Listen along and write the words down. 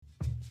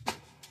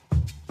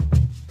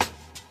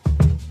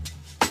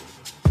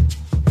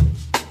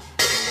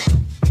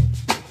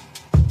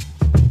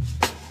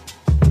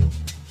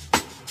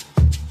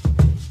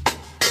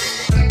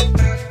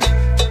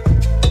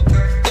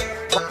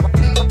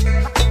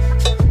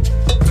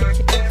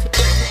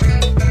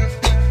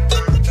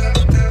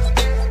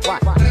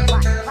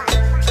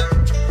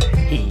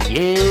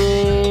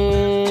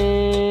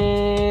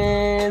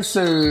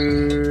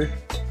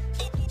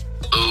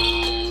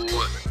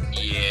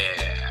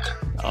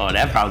Oh,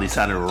 that probably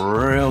sounded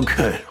real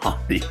good on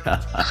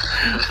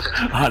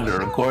the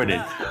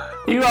recording.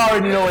 You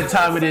already know what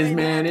time it is,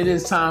 man. It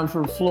is time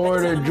for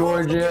Florida,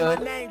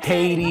 Georgia,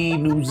 Haiti,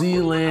 New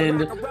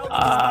Zealand,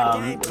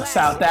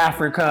 South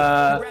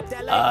Africa,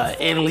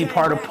 Italy,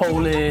 part of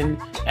Poland.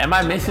 Am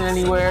I missing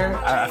anywhere?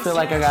 I feel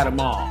like I got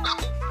them all.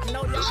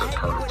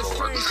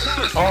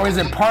 Or is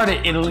it part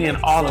of Italy and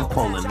all of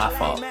Poland? My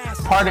fault.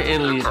 Part of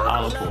Italy and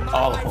all of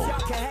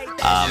Poland.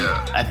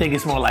 I think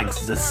it's more like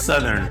the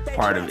southern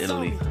part of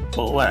Italy,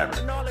 but whatever.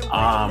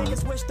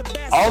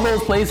 All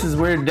those places,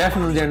 we're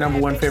definitely their number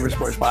one favorite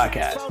sports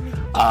podcast.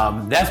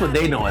 That's what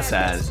they know us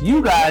as.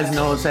 You guys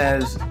know us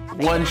as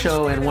one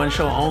show and one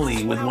show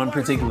only with one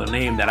particular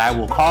name that I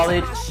will call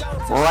it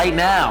right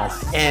now.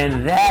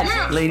 And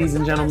that, ladies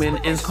and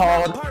gentlemen, is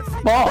called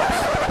Balls.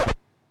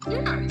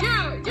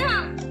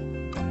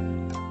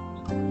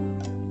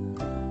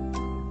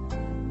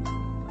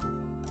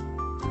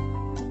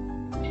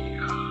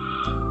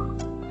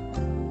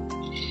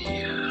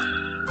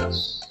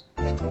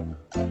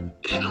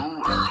 In a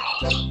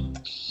world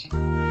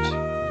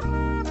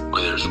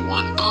where there's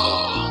one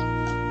ball,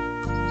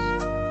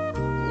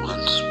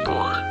 one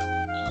sport,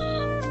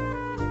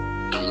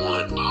 and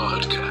one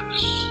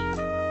podcast.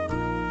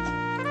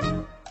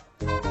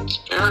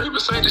 Very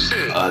beside the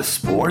shit. A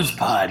sports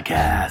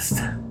podcast.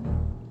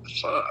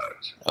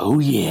 Fuck. Oh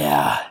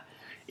yeah.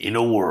 In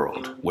a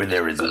world where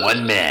there is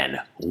one man,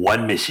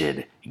 one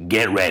mission,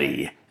 get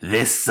ready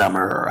this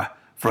summer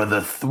for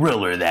the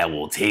thriller that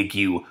will take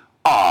you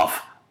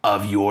off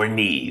of your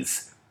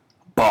knees.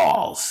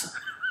 Balls.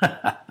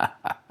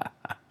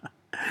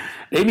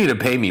 They need to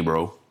pay me,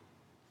 bro.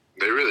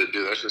 They really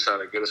do. That shit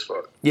sounded good as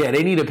fuck. Yeah,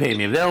 they need to pay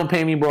me. If they don't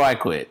pay me, bro, I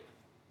quit.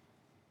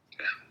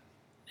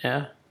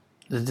 Yeah?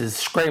 Just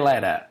straight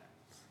like that.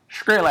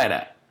 Straight like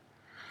that.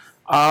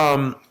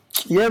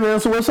 Yeah, man.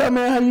 So what's up,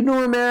 man? How you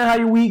doing, man? How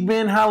your week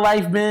been? How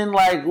life been?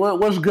 Like,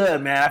 what's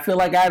good, man? I feel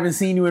like I haven't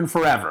seen you in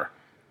forever.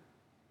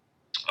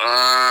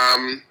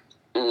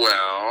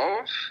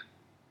 Well,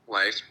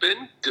 life's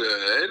been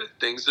good.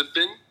 Things have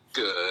been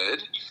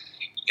good.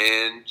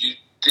 And you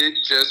did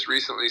just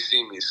recently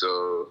see me,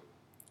 so...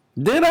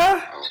 Did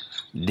I?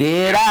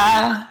 Did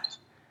I?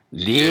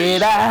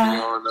 Did I?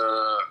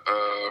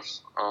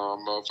 On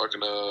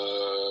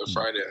motherfucking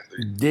Friday, I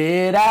think.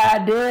 Did I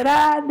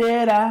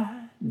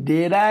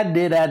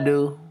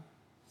do?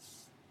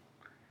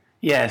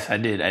 Yes, I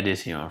did. I did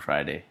see you on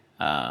Friday.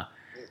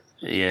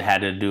 Yeah,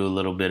 had to do a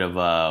little bit of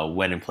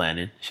wedding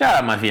planning. Shout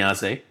out my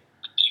fiance.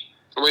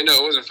 Oh, wait, no,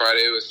 it wasn't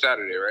Friday. It was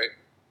Saturday, right?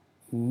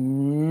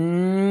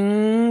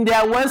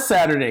 That was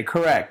Saturday.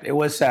 Correct. It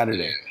was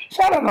Saturday.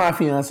 Shout out my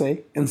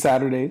fiance and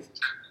Saturdays.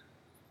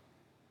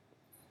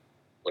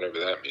 Whatever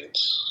that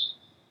means.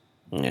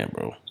 Yeah,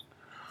 bro.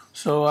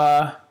 So,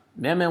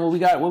 man, what we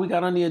got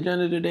on the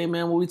agenda today,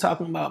 man? What we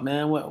talking about,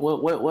 man? What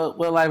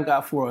life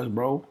got for us,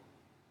 bro?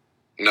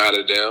 Not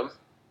a damn.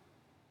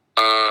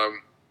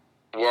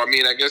 Well, I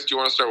mean, I guess do you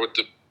want to start with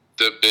the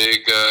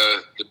big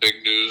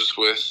news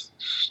with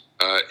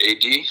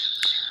AD?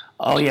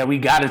 Oh yeah, we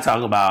got to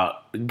talk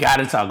about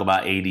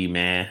AD,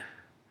 man.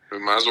 We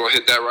might as well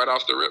hit that right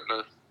off the rip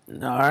now.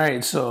 All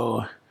right,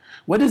 so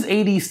what does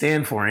AD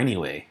stand for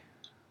anyway?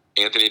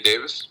 Anthony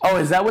Davis. Oh,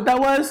 is that what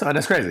that was? Oh,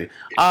 that's crazy.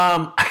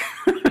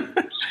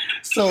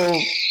 So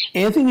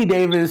Anthony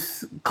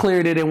Davis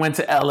cleared it and went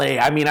to LA.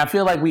 I mean, I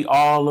feel like we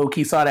all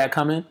low-key saw that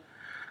coming.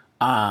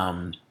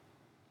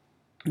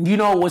 You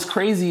know, what's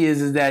crazy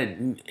is that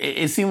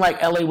it seemed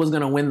like LA was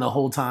going to win the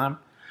whole time.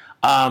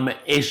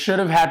 It should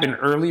have happened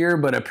earlier,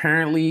 but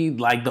apparently,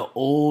 like, the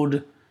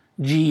old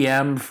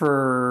GM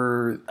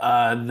for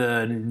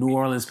the New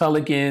Orleans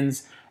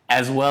Pelicans,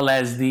 as well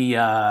as the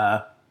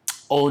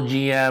old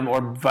GM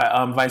or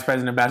Vice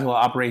President of Basketball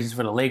Operations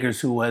for the Lakers,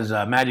 who was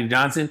Magic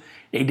Johnson,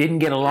 they didn't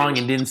get along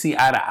and didn't see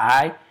eye to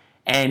eye.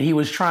 And he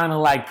was trying to,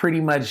 like,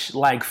 pretty much,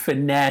 like,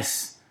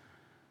 finesse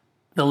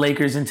the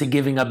Lakers into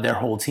giving up their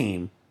whole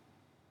team.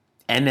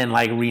 And then,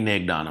 like,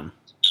 reneged on them.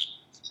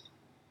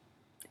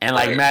 And,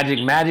 like,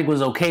 Magic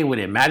was okay with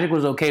it. Magic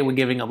was okay with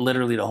giving up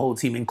literally the whole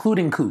team,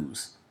 including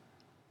Kuz.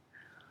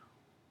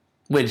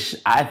 Which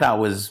I thought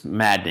was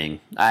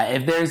maddening.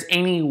 If there's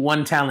any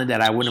one talent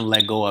that I wouldn't have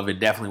let go of, it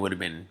definitely would have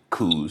been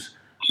Kuz.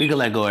 We could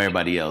let go of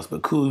everybody else,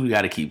 but Kuz, we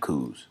got to keep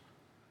Kuz.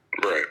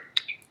 Right.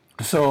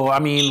 So, I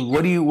mean,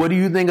 what do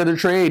you think of the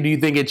trade? Do you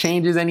think it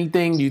changes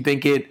anything? Do you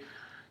think it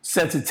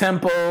sets a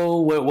tempo?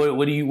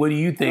 What do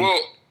you think?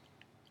 Well,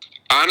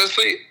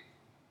 honestly,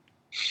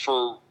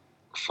 for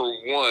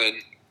one,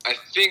 I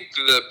think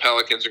the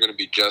Pelicans are going to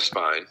be just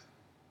fine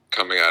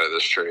coming out of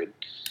this trade.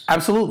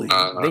 Absolutely.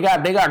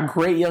 They got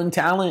great young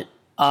talent.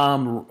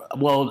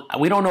 Well,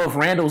 we don't know if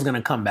Randall's going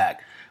to come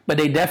back, but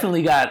they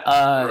definitely got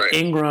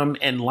Ingram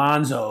and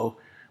Lonzo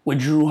with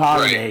Drew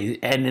Holiday,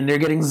 and then they're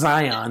getting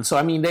Zion. So,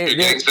 I mean, they're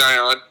getting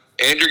Zion,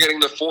 and you're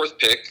getting the 4th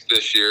pick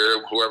this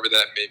year, whoever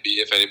that may be,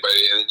 if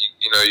anybody. And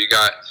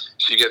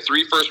you get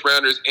 3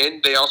 first-rounders,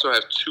 and they also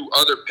have 2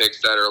 other picks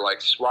that are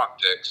like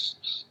swap picks.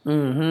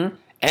 Mm-hmm.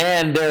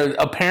 And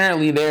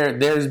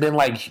there's been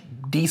like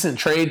decent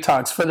trade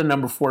talks for the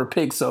number 4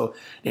 pick, so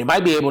they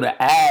might be able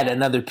to add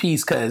another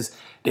piece because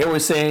they were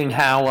saying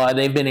how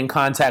they've been in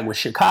contact with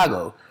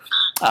Chicago,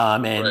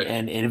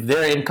 and if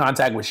they're in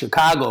contact with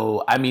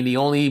Chicago, I mean the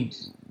only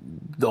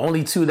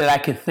two that I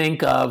could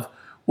think of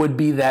would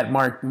be that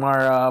Markkanen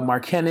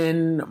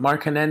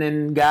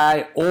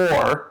guy,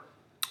 or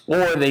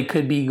they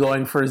could be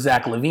going for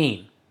Zach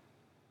LaVine.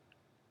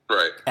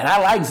 Right. And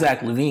I like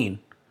Zach LaVine.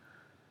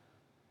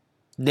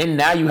 Then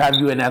now you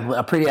have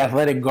a pretty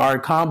athletic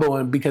guard combo,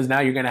 and because now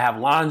you're going to have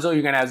Lonzo,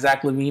 you're going to have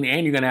Zach LaVine,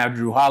 and you're going to have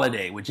Drew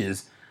Holiday, which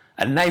is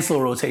a nice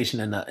little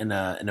rotation in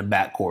the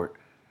backcourt.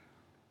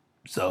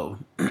 So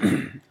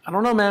I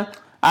don't know, man.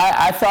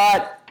 I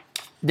thought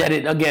that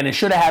it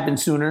should have happened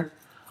sooner.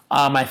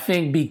 I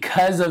think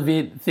because of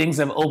it, things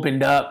have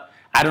opened up.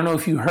 I don't know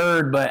if you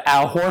heard, but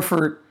Al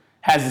Horford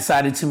has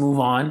decided to move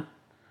on.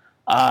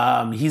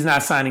 He's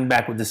not signing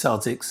back with the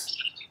Celtics.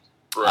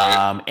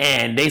 Right.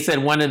 And they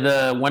said one of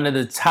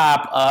the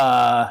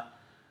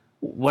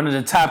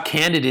top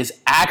candidates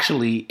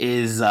actually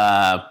is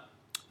the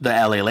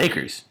LA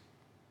Lakers.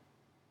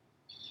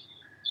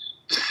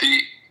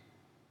 See,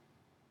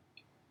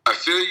 I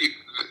feel you,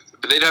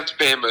 but they'd have to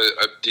pay him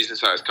a decent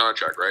sized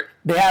contract, right?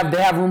 They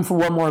have room for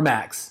one more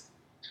max.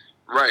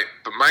 Right,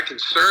 but my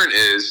concern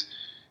is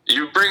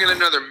you bring in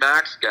another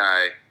max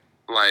guy,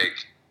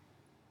 like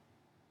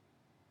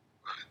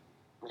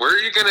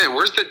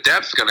where's the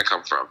depth gonna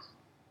come from?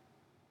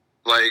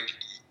 Like,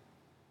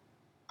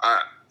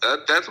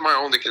 that's my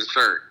only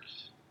concern.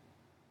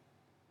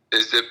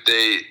 Is if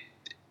they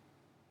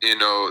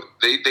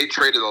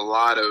traded a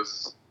lot of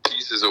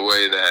pieces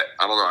away that,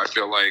 I don't know, I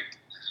feel like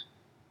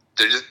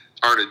they just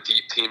aren't a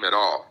deep team at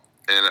all.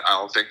 And I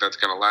don't think that's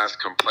going to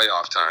last come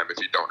playoff time if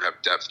you don't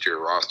have depth to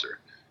your roster.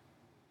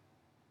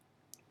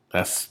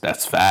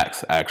 That's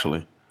facts,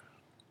 actually.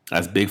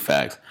 That's big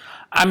facts.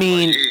 I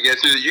mean, you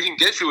can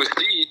get you a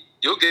seed.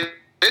 You'll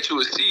get you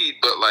a seed,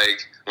 but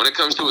like when it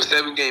comes to a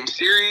 7-game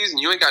series and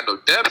you ain't got no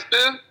depth,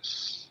 man,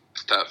 it's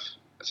tough.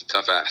 That's a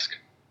tough ask.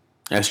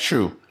 That's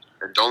true.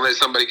 And don't let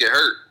somebody get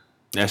hurt.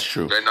 That's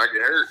true. Better not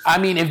get hurt. I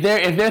mean, if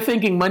they're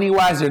thinking money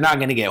wise, they're not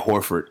going to get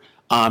Horford.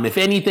 If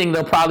anything,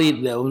 they'll probably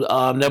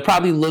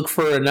look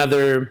for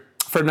another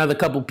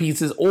couple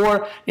pieces,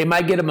 or they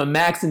might get him a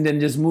max and then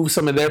just move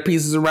some of their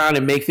pieces around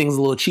and make things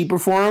a little cheaper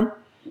for him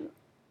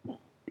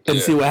and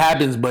see what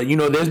happens. But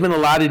there's been a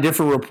lot of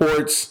different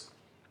reports.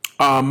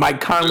 Mike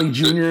Conley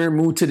Jr.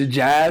 moved to the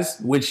Jazz,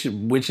 which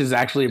is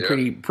actually a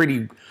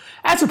pretty.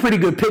 That's a pretty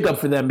good pickup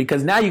for them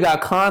because now you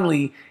got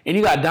Conley and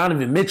you got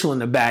Donovan Mitchell in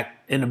the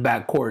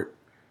backcourt,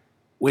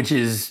 which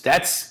is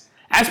that's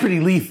pretty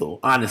lethal,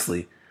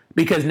 honestly.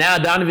 Because now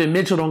Donovan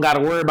Mitchell don't got to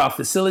worry about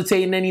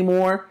facilitating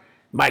anymore.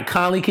 Mike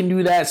Conley can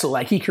do that, so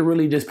like he can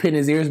really just pin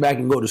his ears back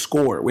and go to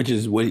score, which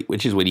is what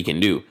he can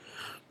do.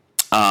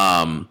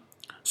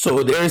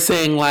 So they're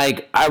saying,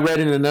 like, I read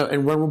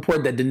in one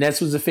report that the Nets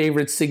was the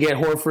favorites to get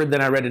Horford.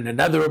 Then I read in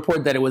another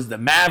report that it was the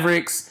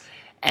Mavericks,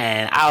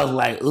 and I was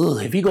like,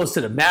 ugh, if he goes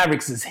to the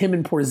Mavericks, it's him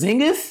and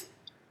Porzingis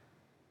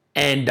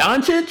and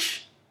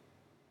Doncic.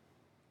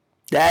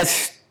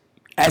 That's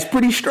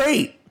pretty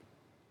straight.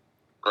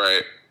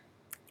 Right.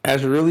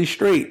 That's really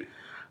straight.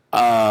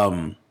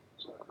 I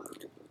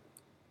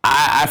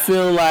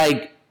feel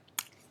like,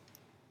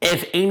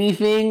 if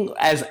anything,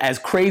 as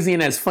crazy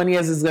and as funny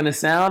as it's going to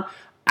sound,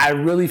 I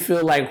really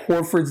feel like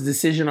Horford's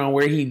decision on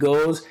where he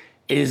goes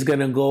is going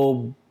to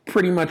go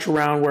pretty much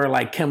around where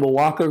like Kemba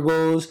Walker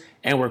goes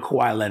and where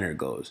Kawhi Leonard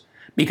goes.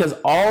 Because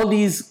all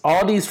these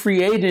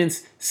free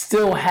agents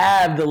still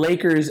have the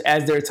Lakers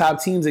as their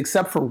top teams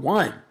except for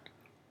one,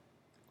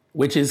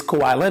 which is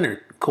Kawhi Leonard.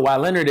 Kawhi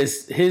Leonard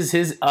is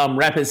his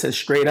rep has said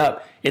straight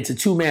up, it's a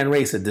 2-man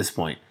race at this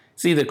point.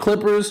 It's either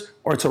Clippers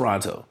or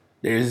Toronto.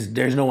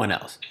 There's no one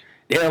else.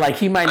 They're like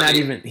he might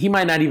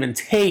not even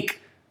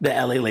take the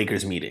LA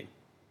Lakers meeting.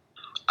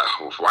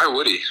 Why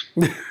would he?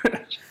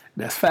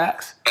 That's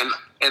facts.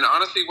 And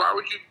honestly, why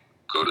would you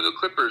go to the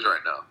Clippers right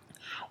now?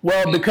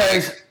 Well,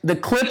 because the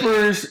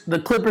Clippers.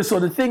 So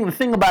the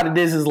thing about it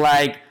is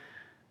like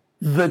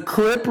the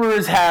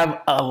Clippers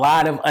have a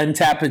lot of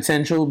untapped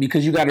potential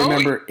because you got to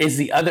remember it's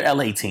the other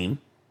LA team.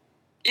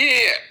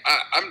 Yeah,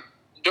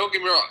 don't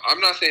get me wrong. I'm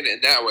not saying it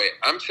in that way.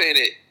 I'm saying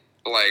it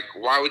like,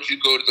 why would you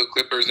go to the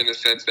Clippers in the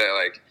sense that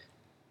like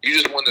you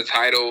just won the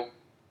title,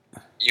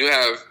 you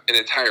have an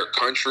entire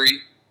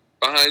country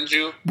behind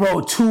you, bro.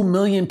 2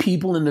 million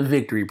people in the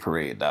victory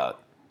parade, dog.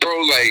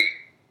 Bro, like,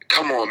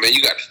 come on, man,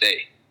 you gotta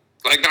stay.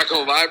 Like, not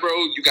gonna lie, bro,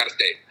 you gotta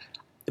stay.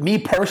 Me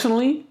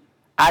personally,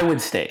 I would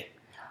stay.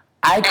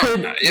 I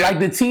could like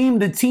the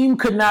team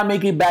could not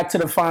make it back to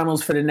the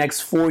finals for the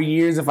next 4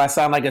 years if I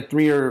signed like a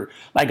 3 or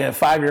like a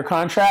 5-year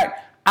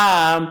contract.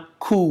 I'm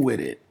cool with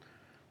it.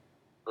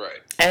 Right.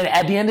 And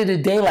at the end of the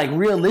day, like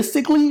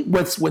realistically,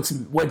 what's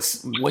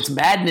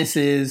madness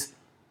is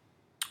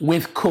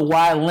with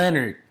Kawhi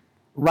Leonard,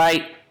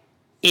 right?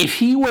 If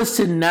he was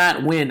to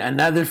not win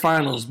another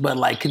finals, but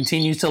like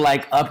continues to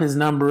like up his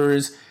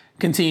numbers,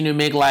 continue to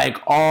make like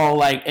all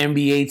like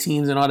NBA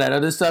teams and all that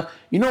other stuff,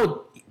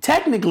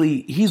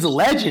 technically he's a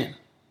legend.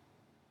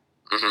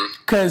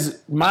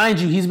 Because, mind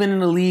you, he's been in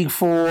the league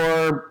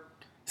for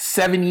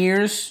 7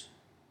 years.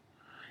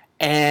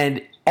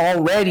 And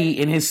already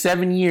in his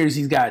 7 years,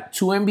 he's got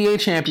 2 NBA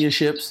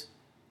championships,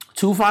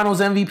 2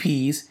 finals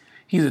MVPs.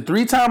 He's a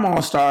 3-time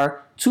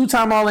All-Star,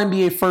 2-time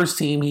All-NBA first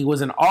team. He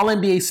was an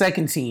All-NBA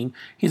second team.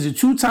 He's a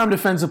 2-time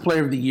Defensive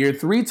Player of the Year,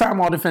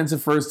 3-time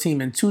All-Defensive first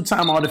team, and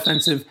 2-time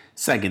All-Defensive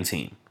second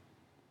team.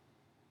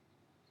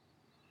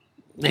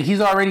 Like,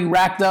 he's already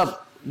racked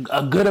up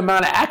a good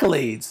amount of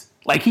accolades.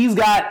 Like, he's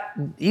got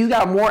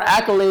more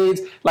accolades.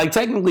 Like,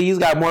 technically, he's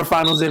got more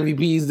finals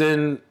MVPs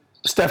than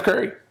Steph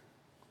Curry.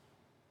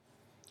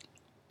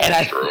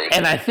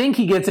 And I think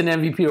he gets an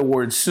MVP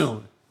award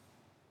soon.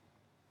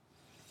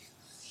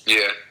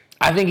 Yeah.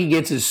 I think he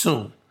gets it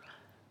soon.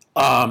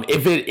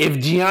 If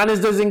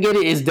Giannis doesn't get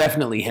it, it's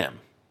definitely him.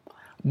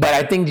 But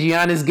I think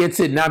Giannis gets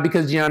it not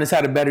because Giannis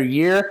had a better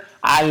year.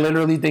 I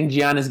literally think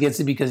Giannis gets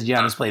it because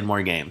Giannis played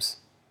more games.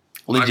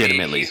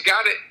 Legitimately. I mean,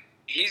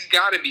 he's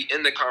got to be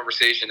in the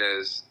conversation of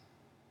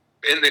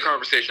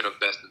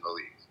best in the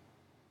league.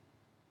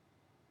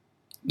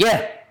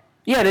 Yeah.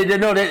 Yeah,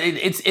 no,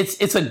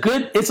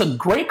 it's a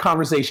great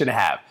conversation to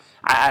have.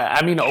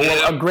 I mean,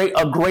 a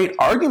great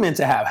argument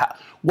to have.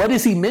 What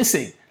is he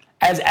missing?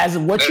 As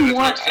what you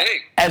want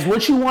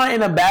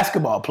in a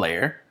basketball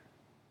player.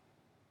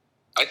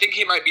 I think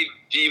he might be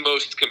the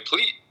most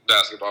complete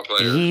basketball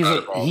player.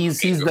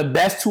 He's the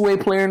best two-way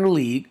player in the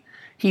league.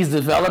 He's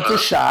developed a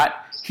shot.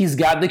 He's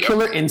got the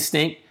killer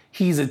instinct.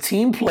 He's a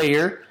team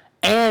player,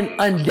 and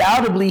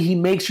undoubtedly he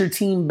makes your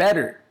team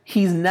better.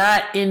 He's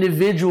not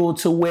individual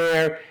to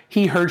where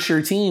he hurts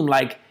your team.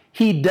 Like,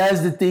 he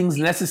does the things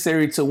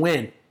necessary to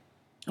win.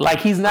 Like,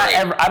 he's not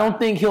ever. I don't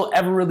think he'll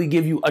ever really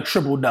give you a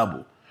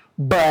triple-double.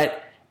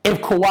 But if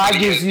Kawhi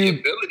gives you the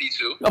ability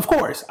to, of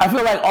course, I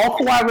feel like all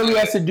Kawhi really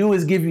has to do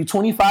is give you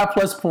 25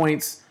 plus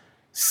points,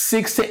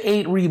 6 to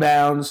 8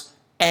 rebounds,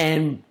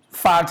 and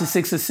 5 to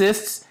 6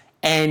 assists,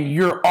 and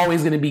you're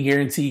always going to be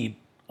guaranteed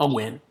a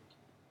win.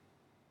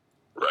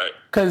 Right.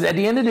 Because at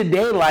the end of the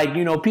day, like,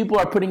 you know, people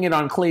are putting it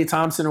on Klay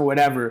Thompson or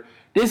whatever.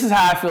 This is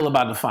how I feel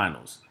about the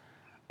finals.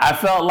 I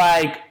felt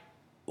like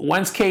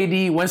once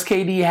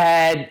KD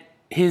had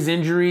his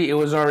injury, it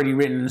was already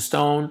written in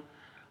stone.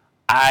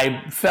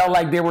 I felt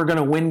like they were going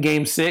to win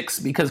Game 6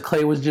 because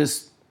Klay was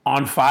just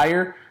on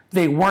fire.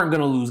 They weren't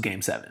going to lose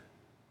Game 7.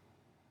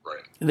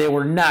 Right. They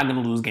were not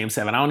going to lose Game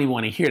 7. I don't even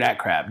want to hear that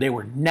crap. They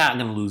were not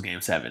going to lose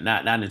Game 7.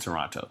 Not in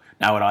Toronto.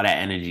 Not with all that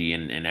energy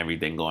and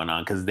everything going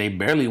on, because they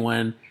barely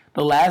won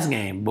the last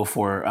game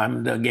before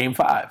the Game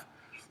 5.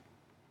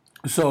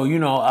 So, you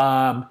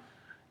know,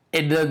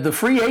 the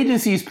free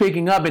agency is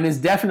picking up, and it's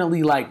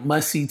definitely like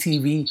must-see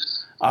TV.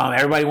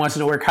 Everybody wants to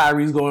know where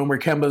Kyrie's going, where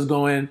Kemba's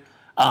going.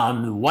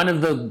 One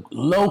of the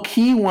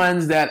low-key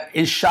ones that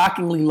is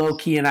shockingly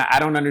low-key, and I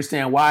don't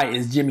understand why,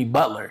 is Jimmy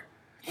Butler.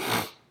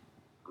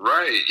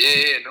 Right,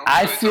 yeah. No,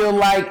 I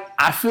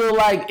feel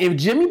like if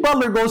Jimmy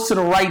Butler goes to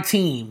the right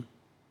team,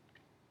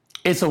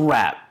 it's a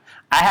wrap.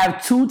 I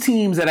have 2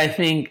 teams that I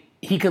think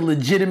he could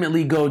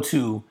legitimately go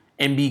to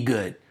and be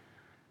good.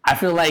 I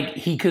feel like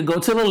he could go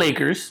to the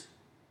Lakers.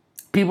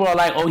 People are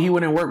like, oh, he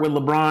wouldn't work with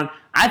LeBron.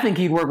 I think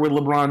he'd work with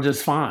LeBron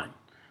just fine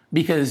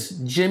because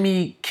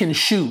Jimmy can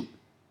shoot.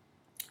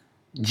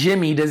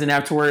 Jimmy doesn't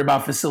have to worry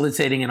about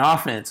facilitating an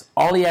offense.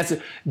 All he has to...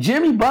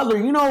 Jimmy Butler,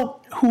 you know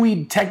who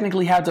he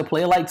technically had to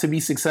play like to be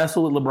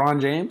successful with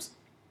LeBron James?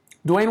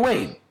 Dwayne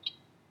Wade.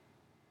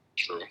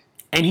 True.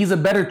 And he's a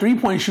better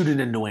three-point shooter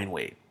than Dwayne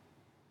Wade,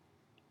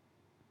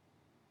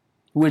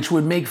 which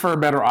would make for a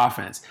better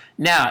offense.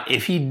 Now,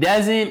 if he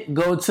doesn't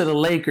go to the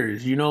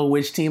Lakers, you know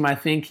which team I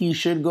think he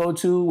should go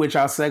to, which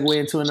I'll segue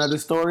into another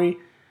story?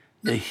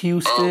 The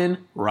Houston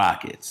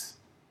Rockets.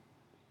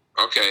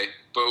 Okay.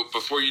 But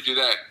before you do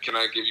that, can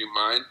I give you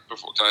mine?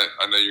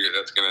 I know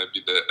that's going to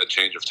be a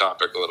change of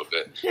topic a little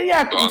bit.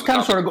 Yeah, it's kind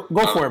of sort of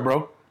go for it,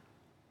 bro.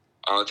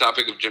 On the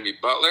topic of Jimmy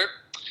Butler,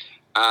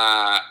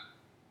 I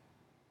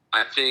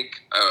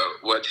think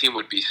what team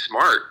would be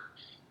smart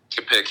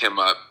to pick him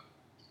up,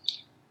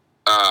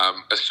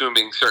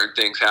 assuming certain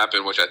things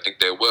happen, which I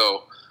think they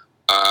will.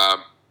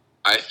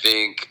 I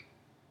think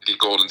the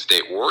Golden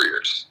State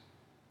Warriors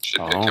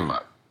should pick him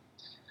up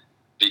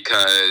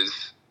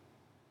because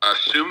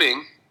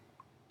assuming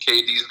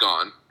KD's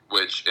gone,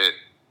 which it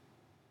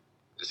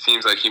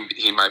seems like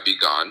he might be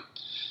gone,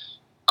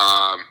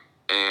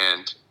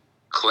 and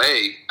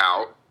Klay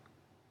out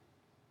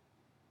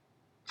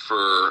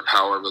for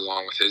however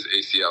long with his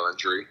ACL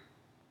injury.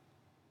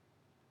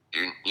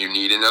 You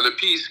need another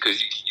piece because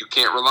you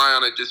can't rely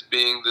on it just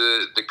being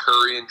the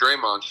Curry and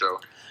Draymond show.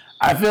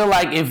 I feel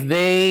like if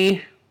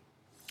they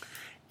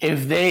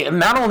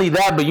not only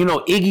that, but you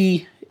know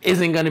Iggy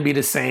isn't going to be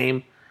the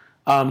same.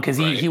 Because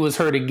he was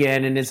hurt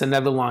again, and it's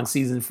another long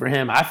season for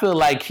him. I feel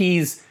like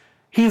he's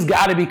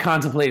got to be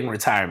contemplating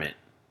retirement,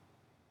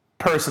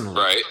 personally.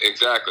 Right,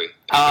 exactly.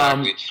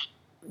 And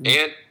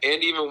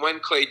even when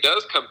Klay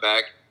does come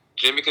back,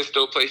 Jimmy can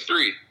still play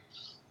 3.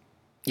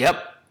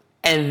 Yep.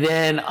 And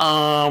then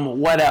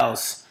what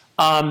else?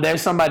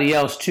 There's somebody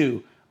else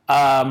too.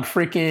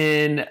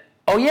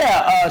 Oh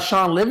yeah,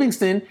 Sean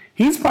Livingston.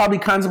 He's probably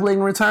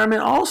contemplating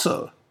retirement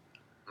also.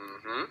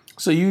 Mm-hmm.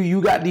 So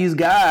you got these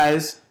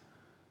guys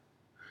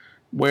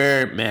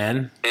where,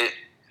 man,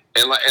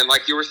 and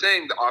like you were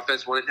saying, the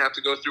offense wouldn't have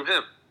to go through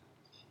him.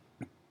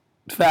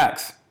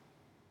 Facts.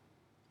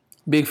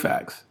 Big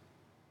facts.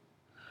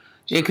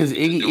 Yeah, because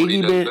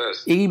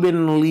Iggy been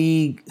in the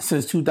league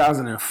since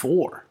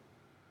 2004.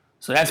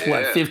 So that's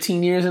what,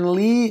 15 years in the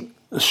league?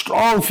 A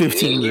strong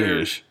 15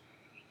 years.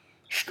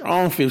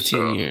 Strong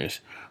 15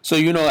 years. So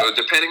so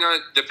depending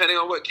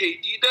on what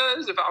KD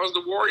does, if I was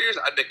the Warriors,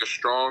 I'd make a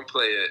strong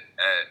play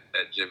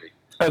at Jimmy.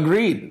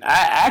 Agreed.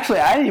 I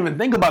didn't even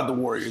think about the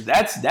Warriors.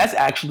 That's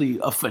actually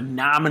a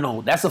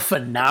phenomenal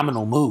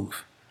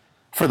move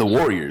for the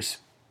Warriors.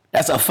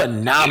 That's a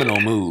phenomenal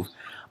move.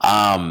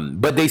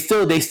 But they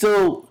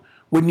still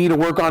would need to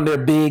work on their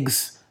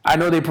bigs. I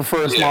know they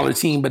prefer a smaller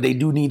team, but they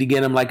do need to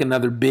get them like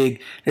another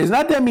big. There's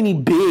not that many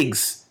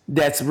bigs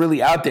that's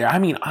really out there. I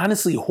mean,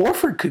 honestly,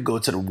 Horford could go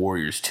to the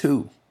Warriors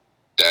too.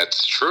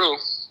 That's true.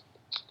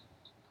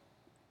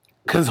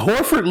 Because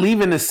Horford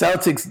leaving the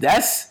Celtics,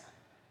 that's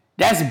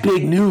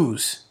big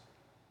news.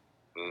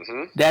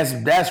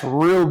 Mm-hmm. That's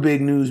real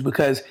big news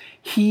because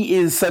he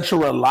is such a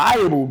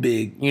reliable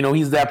big. You know,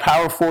 he's that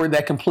power forward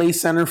that can play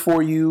center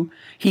for you.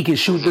 He can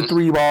shoot the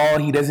three ball.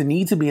 He doesn't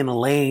need to be in the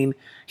lane.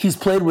 He's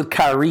played with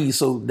Kyrie,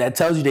 so that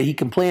tells you that he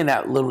can play in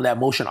that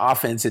motion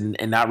offense and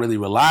not really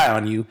rely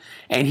on you.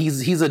 And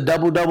he's a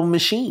double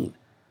machine.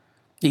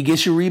 He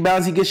gets you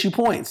rebounds, he gets you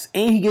points,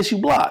 and he gets you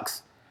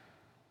blocks.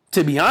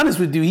 To be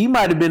honest with you, he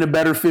might have been a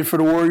better fit for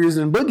the Warriors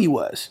than Boogie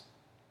was.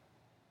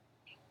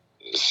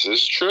 This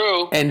is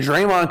true. And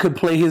Draymond could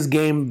play his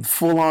game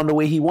full on the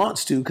way he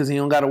wants to because he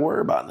don't got to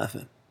worry about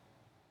nothing.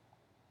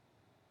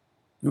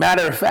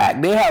 Matter of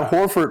fact, they have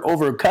Horford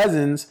over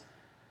Cousins.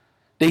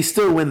 They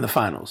still win the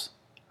finals.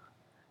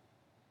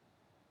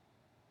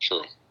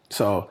 True.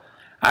 So,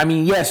 I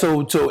mean, yeah.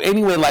 So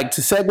anyway, like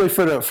to segue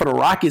for the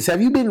Rockets,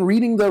 have you been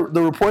reading the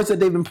reports that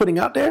they've been putting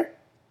out there?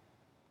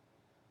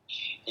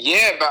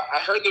 Yeah, but I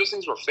heard those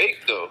things were fake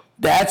though.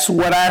 That's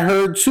what I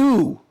heard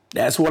too.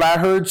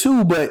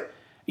 But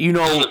you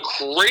know, those are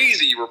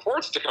crazy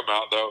reports to come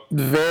out though.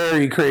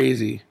 Very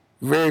crazy.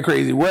 Very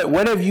crazy.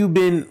 What have you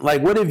been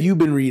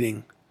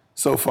reading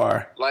so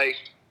far? Like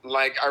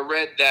I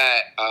read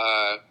that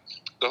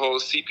the whole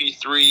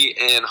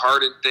CP3 and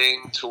Harden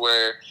thing to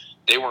where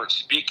they weren't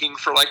speaking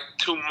for like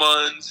 2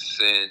 months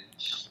and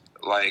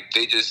like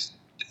they just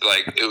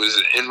like it was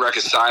an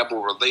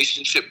irreconcilable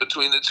relationship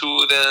between the two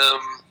of them.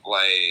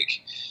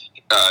 Like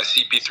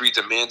CP3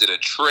 demanded a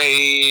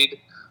trade.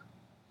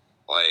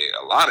 Like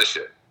a lot of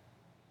shit.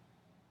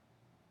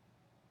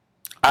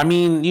 I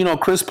mean, you know,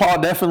 Chris Paul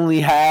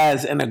definitely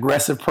has an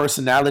aggressive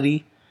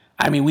personality.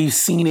 I mean, we've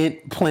seen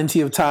it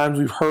plenty of times.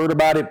 We've heard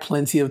about it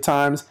plenty of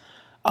times.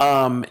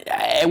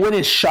 It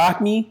wouldn't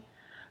shock me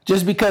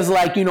just because,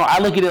 like, you know, I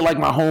look at it like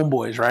my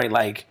homeboys, right?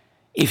 Like,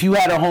 if you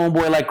had a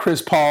homeboy like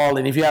Chris Paul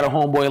and if you had a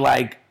homeboy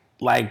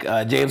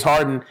like James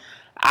Harden,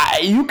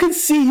 you can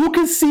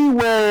see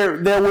where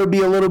there would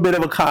be a little bit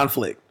of a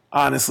conflict,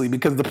 honestly,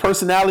 because the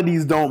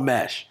personalities don't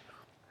mesh.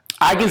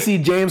 I can see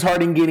James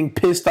Harden getting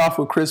pissed off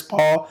with Chris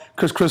Paul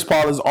because Chris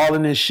Paul is all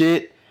in his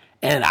shit.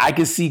 And I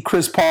can see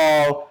Chris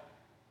Paul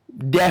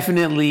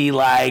definitely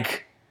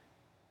like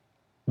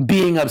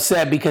being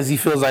upset because he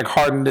feels like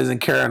Harden doesn't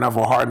care enough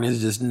or Harden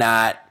is just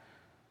not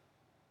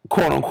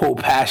quote unquote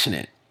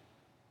passionate.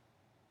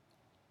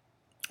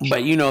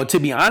 But, you know,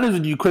 to be honest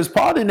with you, Chris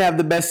Paul didn't have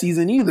the best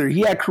season either.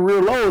 He had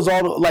career lows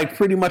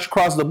pretty much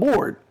across the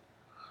board.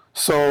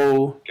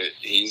 So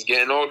he's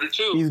getting older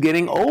too. He's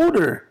getting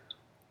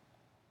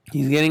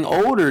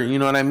older, you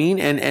know what I mean?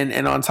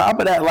 And on top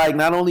of that, like,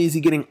 not only is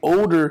he getting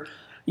older,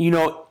 you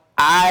know,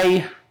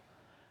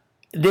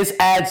 this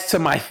adds to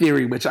my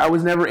theory, which I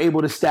was never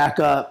able to stack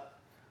up,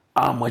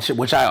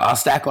 which I'll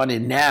stack on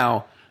it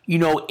now. You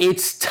know,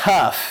 it's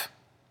tough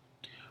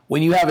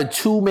when you have a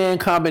two-man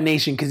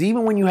combination, because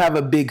even when you have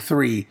a big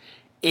three,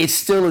 it's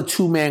still a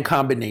two-man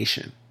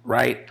combination,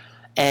 right?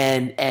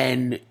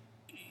 And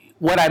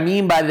what I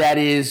mean by that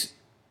is,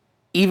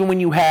 even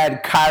when you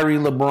had Kyrie,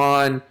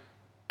 LeBron,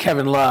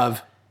 Kevin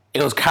Love,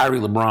 it was Kyrie,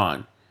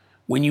 LeBron.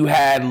 When you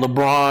had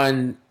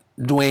LeBron,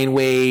 Dwayne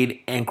Wade,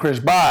 and Chris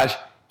Bosh,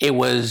 it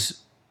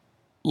was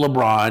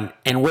LeBron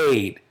and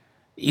Wade.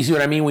 You see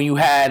what I mean? When you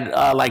had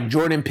like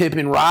Jordan,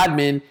 Pippen,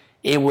 Rodman,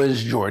 it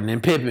was Jordan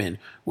and Pippen.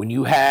 When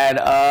you had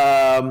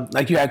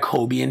you had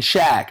Kobe and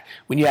Shaq.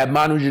 When you had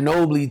Manu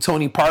Ginobili,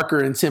 Tony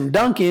Parker, and Tim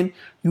Duncan,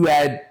 you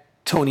had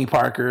Tony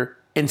Parker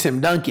and Tim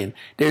Duncan.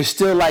 There's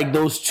still like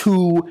those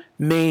two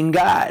main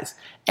guys.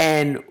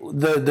 And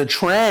the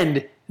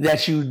trend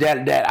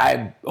that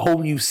I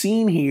hope you've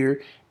seen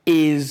here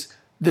is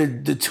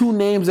the two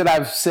names that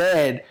I've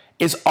said.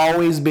 It's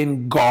always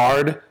been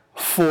guard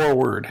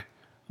forward.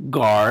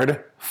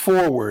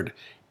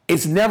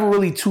 It's never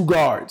really two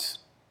guards.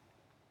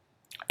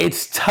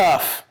 It's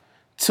tough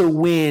to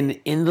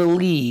win in the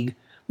league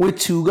with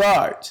two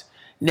guards.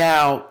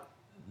 Now,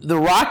 the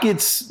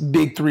Rockets'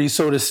 big three,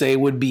 so to say,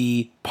 would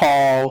be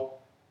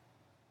Paul,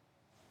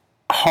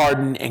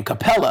 Harden and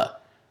Capella.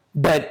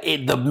 But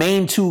the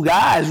main two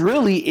guys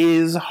really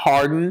is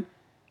Harden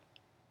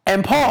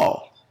and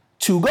Paul,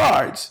 two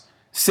guards.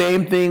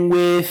 Same thing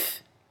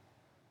with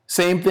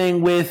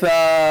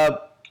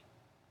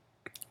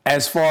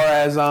as far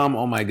as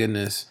oh my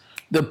goodness,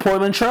 the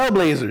Portland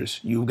Trailblazers.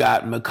 You've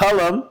got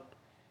McCollum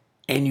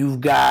and you've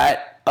got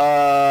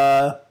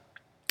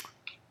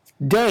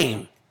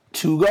Dame,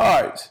 two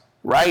guards,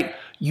 right?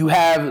 You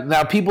have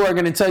now people are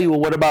going to tell you, well,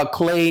 what about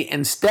Klay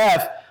and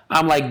Steph?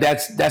 I'm like,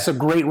 that's a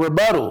great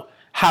rebuttal.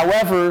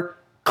 However,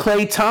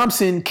 Klay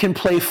Thompson can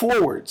play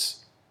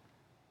forwards.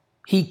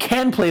 He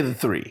can play the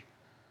three.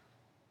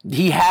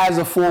 He has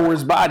a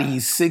forward's body.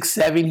 He's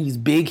 6'7", he's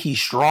big,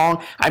 he's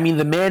strong. I mean,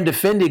 the man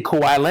defended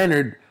Kawhi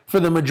Leonard for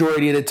the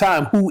majority of the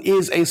time, who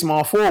is a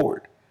small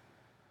forward.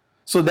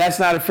 So that's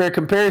not a fair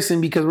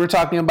comparison because we're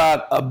talking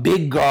about a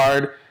big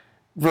guard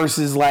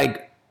versus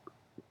like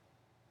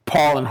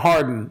Paul and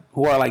Harden,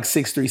 who are like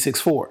 6'3",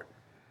 6'4".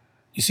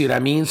 You see what I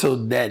mean? So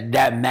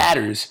that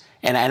matters.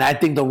 And I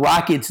think the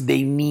Rockets,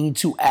 they need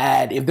to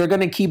add, if they're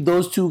going to keep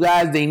those two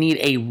guys, they need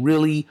a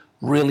really,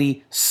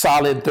 really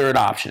solid third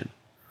option.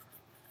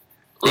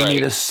 They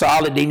need a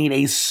solid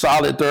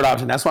third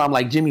option. That's why I'm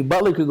like, Jimmy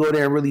Butler could go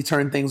there and really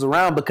turn things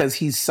around because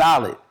he's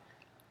solid.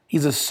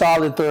 He's a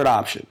solid third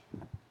option.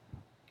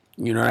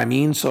 You know what I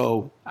mean?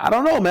 So I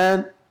don't know,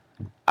 man.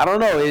 I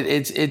don't know.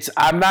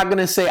 I'm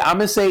gonna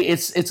say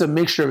it's a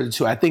mixture of the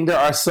two. I think there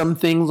are some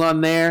things on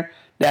there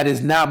that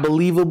is not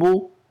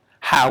believable.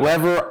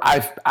 However, I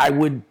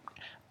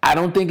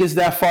don't think it's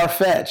that far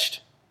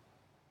fetched.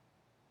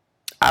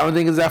 I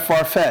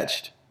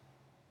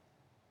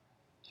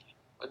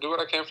do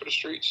what I can for the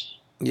streets.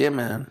 Yeah,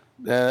 man.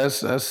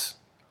 That's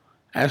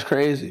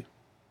crazy.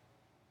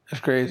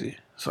 That's crazy.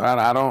 So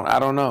I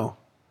don't know.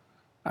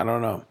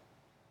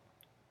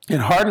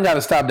 And Harden got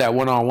to stop that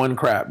one-on-one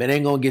crap. It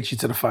ain't gonna get you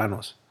to the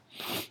finals.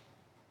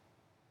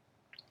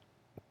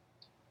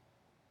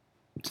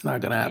 It's not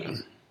gonna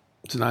happen.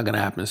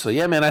 So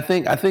yeah, man. I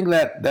think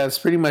that's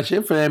pretty much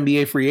it for the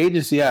NBA free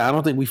agency. I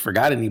don't think we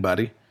forgot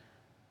anybody.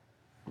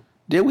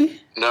 Did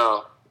we?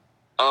 No,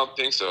 I don't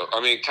think so.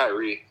 I mean,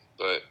 Kyrie,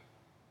 but.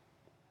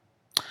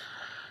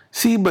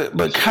 See,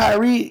 but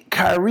Kyrie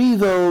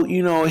though,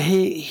 you know,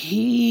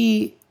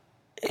 he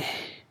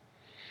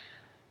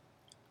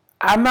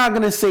I'm not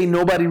gonna say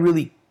nobody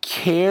really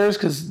cares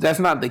because that's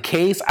not the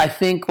case. I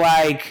think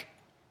like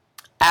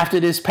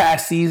after this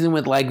past season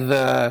with like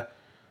the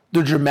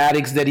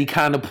dramatics that he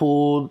kind of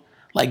pulled,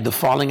 like the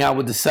falling out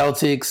with the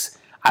Celtics,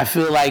 I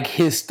feel like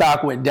his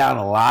stock went down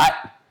a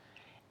lot,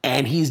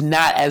 and he's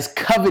not as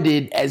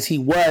coveted as he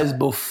was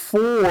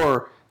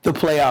before the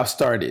playoffs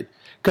started.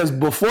 Because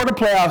before the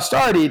playoffs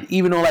started,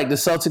 even though like the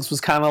Celtics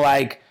was kind of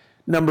like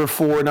number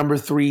 4, number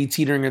 3,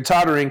 teetering and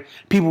tottering,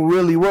 people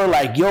really were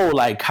like, yo,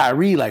 like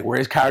Kyrie, like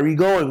where's Kyrie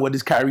going? What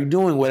is Kyrie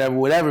doing?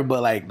 Whatever.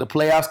 But like the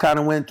playoffs kind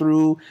of went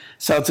through.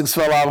 Celtics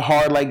fell off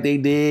hard like they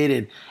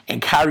did.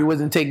 And Kyrie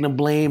wasn't taking the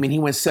blame. And he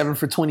went 7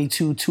 for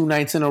 22 2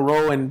 nights in a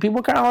row. And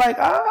people kind of like,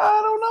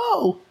 I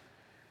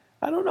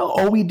don't know.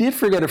 Oh, we did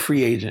forget a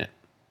free agent.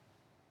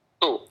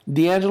 Oh.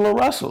 D'Angelo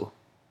Russell.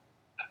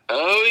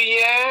 Oh,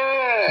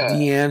 yeah.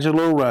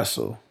 D'Angelo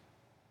Russell.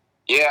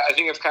 Yeah, I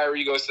think if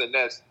Kyrie goes to the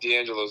Nets,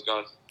 D'Angelo's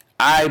gone.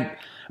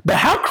 But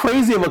how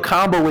crazy of a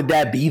combo would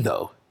that be,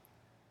 though?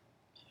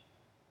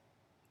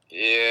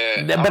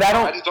 Yeah. But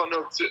I just don't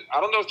know. I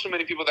don't know too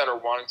many people that are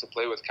wanting to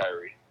play with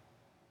Kyrie.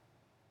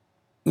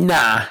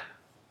 Nah.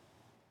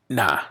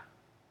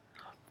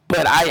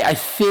 But I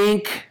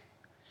think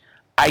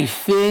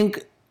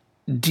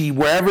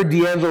wherever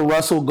D'Angelo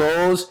Russell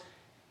goes,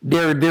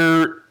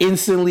 they're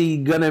instantly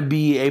gonna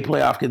be a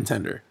playoff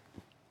contender.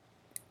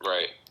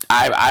 Right.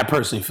 I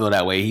personally feel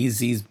that way.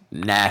 He's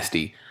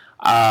nasty.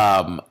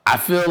 I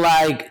feel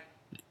like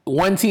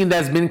one team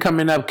that's been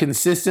coming up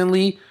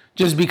consistently,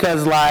 just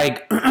because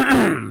like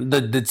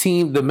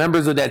the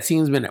members of that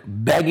team's been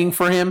begging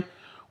for him,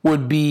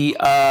 would be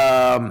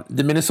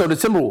the Minnesota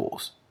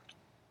Timberwolves.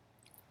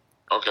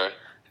 Okay.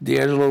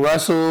 D'Angelo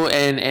Russell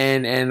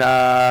and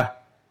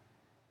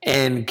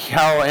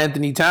Karl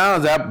Anthony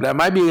Towns, that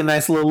might be a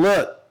nice little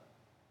look.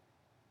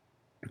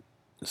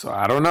 So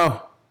I don't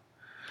know.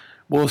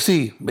 We'll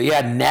see. But yeah,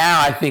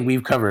 now I think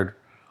we've covered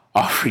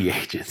all free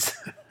agents.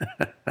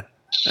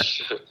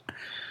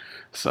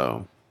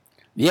 So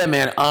yeah,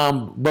 man.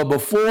 But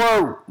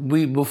before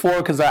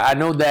because I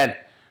know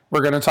that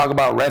we're gonna talk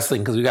about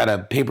wrestling because we got a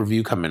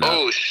pay-per-view coming up.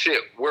 Oh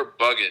shit, we're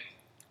bugging.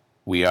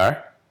 We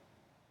are?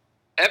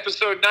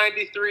 Episode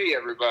 93,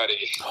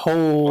 everybody.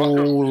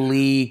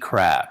 Holy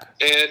crap.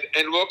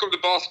 And welcome to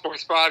Ball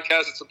Sports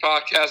Podcast. It's a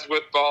podcast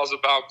with balls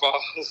about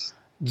balls.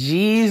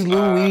 Jeez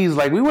Louise.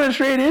 Like, we went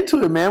straight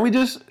into it, man. We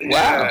just, wow.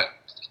 Yeah,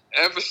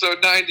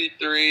 episode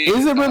 93.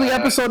 Is it really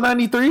episode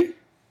 93?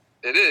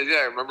 It is,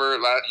 yeah. Remember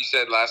you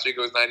said last week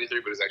it was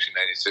 93, but it's actually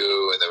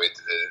 92, and then we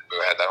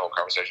had that whole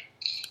conversation.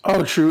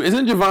 Oh, true.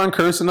 Isn't Javon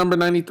Curse number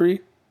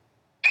 93?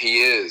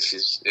 He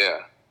is.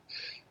 Yeah.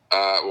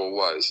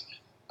 Was.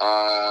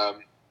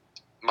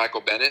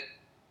 Michael Bennett.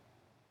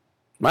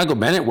 Michael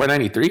Bennett, we're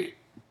 93?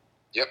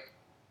 Yep.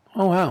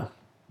 Oh, wow.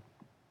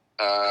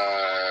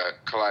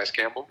 Calais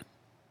Campbell.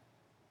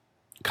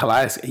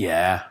 Calais,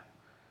 yeah.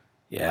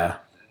 Yeah.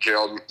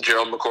 Gerald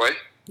McCoy.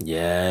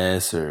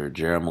 Yes, sir.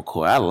 Gerald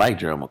McCoy. I like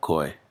Gerald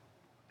McCoy.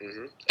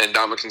 Mm-hmm. And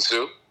Ndamukong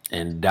Suh.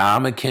 And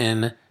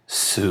Ndamukong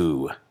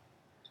Suh.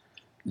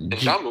 And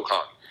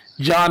Ndamukong.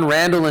 John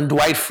Randall and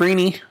Dwight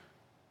Freeney.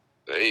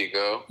 There you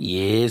go.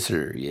 Yes,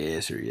 sir.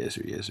 Yes, sir. Yes,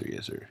 sir. Yes, sir.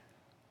 Yes, sir.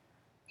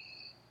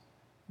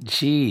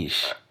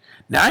 Sheesh.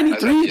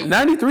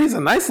 93 is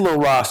a nice little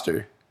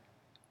roster.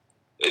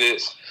 It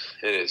is.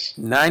 It is.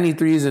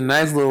 93 is a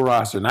nice little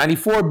roster.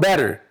 94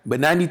 better,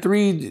 but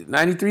 93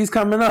 is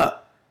coming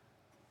up.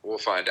 We'll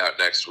find out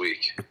next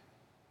week.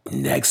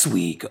 Next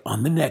week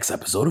on the next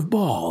episode of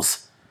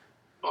Balls.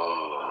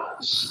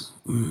 Balls.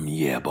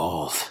 Yeah,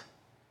 balls.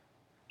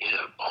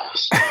 Yeah,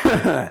 balls.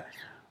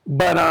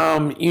 But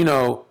you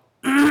know,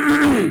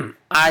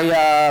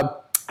 I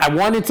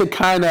wanted to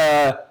kind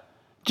of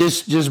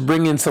just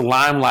bring into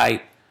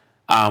limelight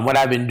what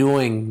I've been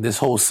doing this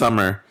whole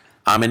summer.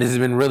 And this has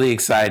been really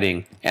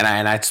exciting. And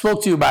I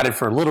spoke to you about it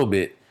for a little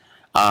bit.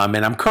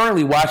 And I'm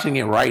currently watching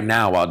it right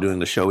now while doing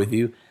the show with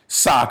you.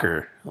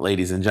 Soccer,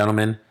 ladies and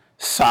gentlemen.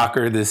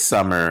 Soccer this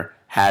summer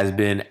has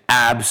been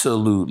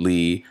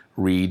absolutely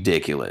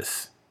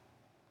ridiculous.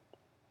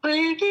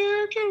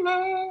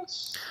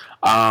 Ridiculous.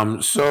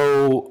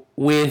 So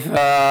with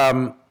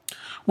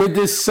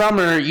this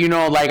summer, you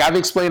know, like I've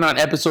explained on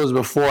episodes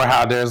before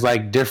how there's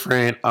like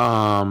different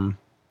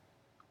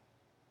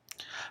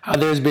how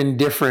there's been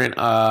different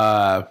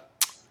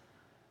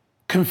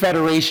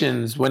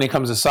confederations when it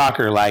comes to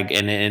soccer, like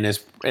and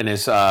it's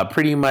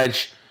pretty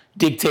much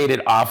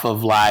dictated off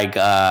of like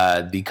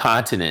the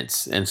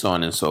continents and so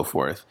on and so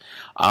forth.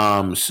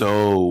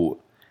 So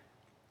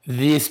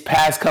this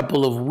past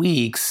couple of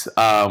weeks,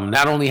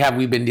 not only have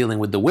we been dealing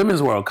with the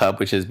Women's World Cup,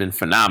 which has been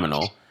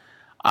phenomenal.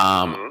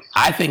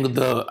 I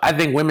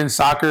think women's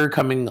soccer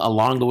coming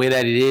along the way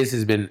that it is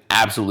has been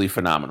absolutely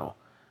phenomenal.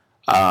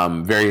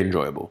 Very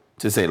enjoyable,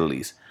 to say the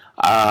least.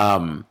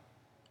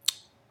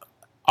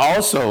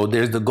 Also,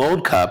 there's the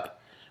Gold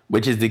Cup,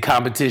 which is the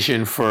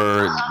competition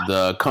for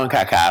the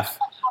CONCACAF,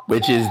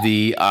 which is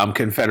the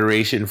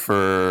confederation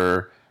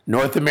for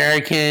North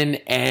American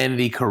and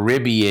the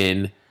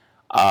Caribbean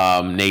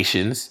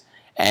nations.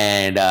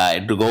 And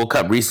the Gold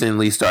Cup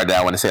recently started,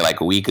 I want to say like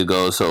a week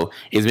ago. So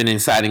it's been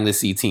exciting to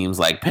see teams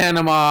like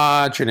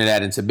Panama,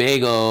 Trinidad and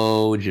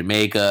Tobago,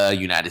 Jamaica,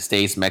 United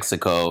States,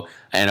 Mexico,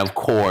 and of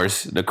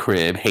course the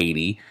Carib,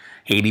 Haiti.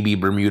 Haiti beat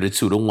Bermuda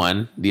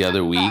 2-1 the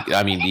other week.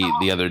 I mean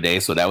the other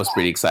day. So that was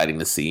pretty exciting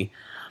to see.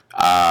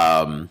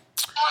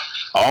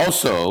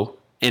 Also,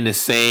 in the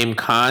same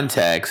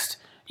context,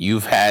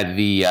 you've had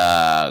the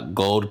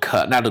Gold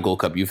Cup, not the Gold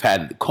Cup. You've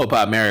had Copa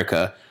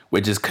America,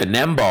 which is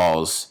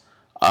Canemball's.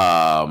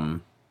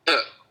 Canemball's.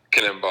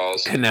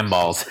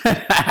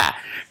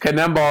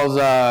 Canemball's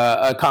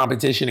a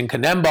competition, and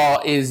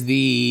Canemball is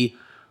the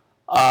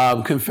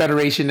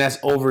confederation that's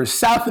over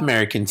South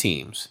American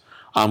teams.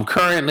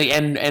 Currently,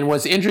 and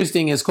what's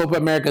interesting is Copa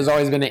America has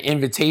always been an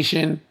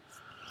invitation.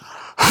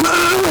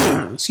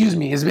 Excuse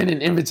me, it's been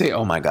an invitation.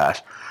 Oh my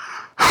gosh.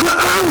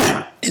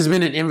 It's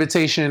been an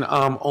invitation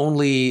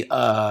only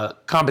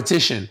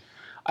competition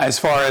as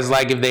far as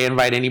like if they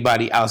invite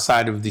anybody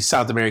outside of the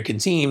South American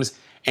teams,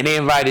 and they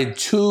invited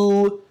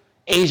 2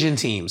 Asian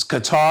teams,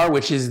 Qatar,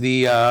 which is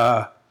the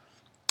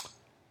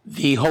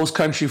host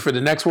country for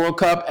the next World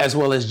Cup, as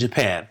well as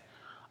Japan.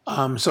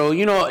 So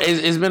you know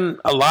it's been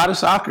a lot of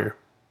soccer,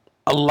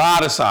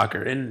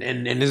 and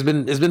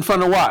it's been fun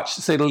to watch,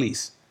 to say the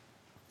least.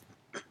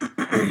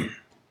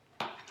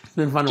 It's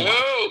been fun to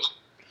watch.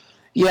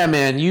 Yeah,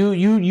 man,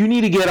 you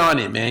need to get on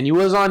it, man. You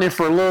was on it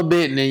for a little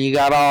bit, and then you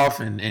got off,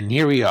 and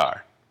here we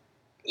are.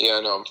 Yeah,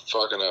 I know, I'm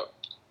fucking up.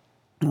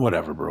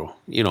 Whatever, bro.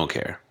 You don't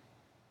care.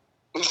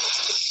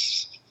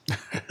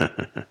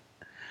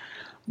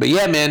 But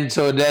yeah, man.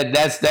 So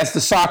that's the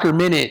soccer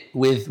minute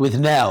with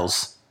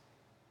Nels.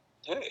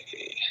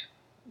 Hey.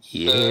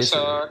 Yes. The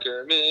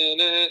soccer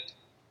minute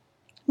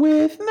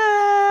with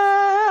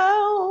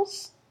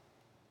Nels.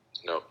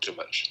 No, too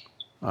much.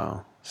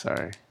 Oh,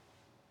 sorry.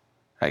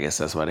 I guess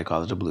that's why they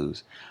call it the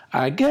blues.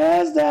 I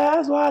guess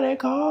that's why they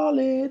call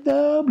it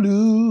the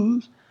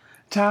blues.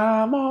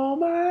 Time on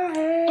my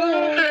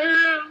hands.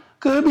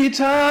 Could be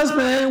time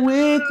spent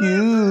with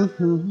you.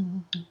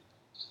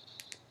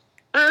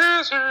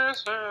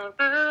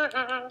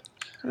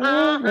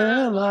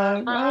 Rolling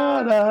like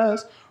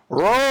waters,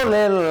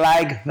 rolling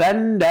like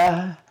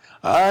thunder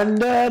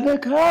under the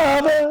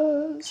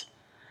covers.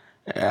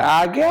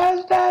 I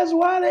guess that's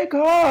why they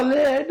call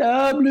it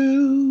the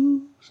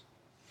blues.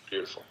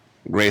 Beautiful.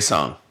 Great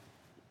song.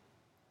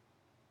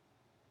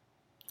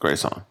 Great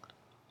song.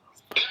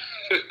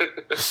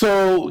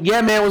 So,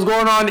 yeah, man, what's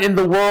going on in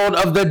the world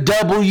of the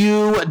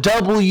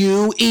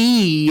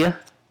WWE?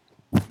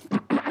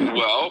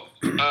 Well,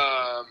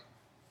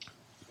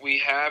 we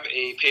have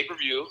a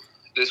pay-per-view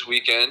this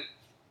weekend.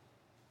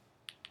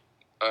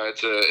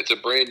 It's a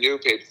brand new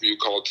pay-per-view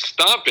called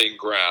Stomping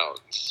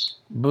Grounds.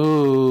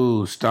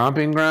 Boo.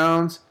 Stomping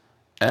Grounds?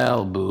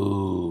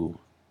 Boo.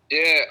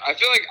 Yeah, I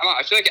feel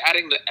like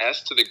adding the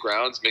S to the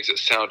grounds makes it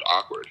sound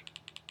awkward.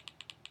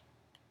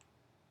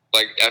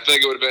 Like I feel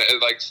like it would have been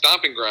like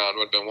stomping ground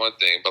would have been one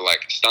thing, but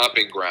like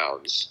stomping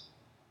grounds.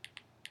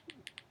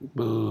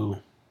 Boo.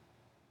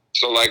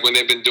 So like when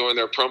they've been doing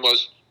their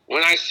promos,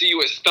 when I see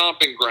you at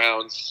stomping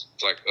grounds,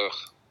 it's like ugh.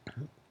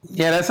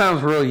 Yeah, that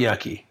sounds real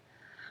yucky.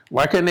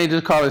 Why couldn't they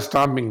just call it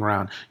stomping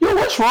ground? Yo,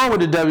 what's wrong with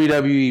the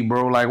WWE,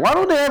 bro? Like, why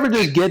don't they ever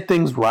just get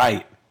things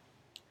right?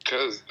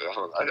 Because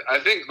I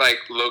think like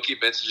low-key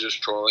Vince is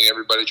just trolling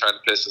everybody, trying to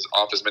piss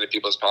off as many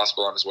people as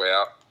possible on his way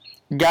out.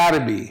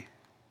 Gotta be.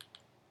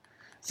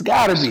 It's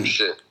gotta be.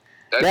 Shit.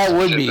 That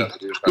would be.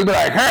 He'd be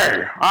like,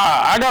 hey,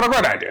 I got a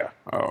great idea.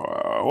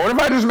 What if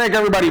I just make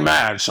everybody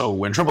mad so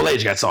when Triple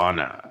H gets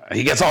on,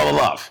 he gets all the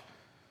love?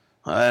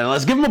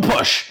 Let's give him a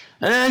push.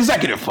 An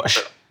executive push.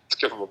 Let's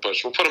give him a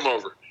push. We'll put him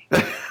over.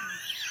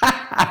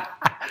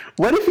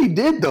 What if he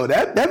did, though?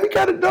 That'd be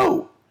kind of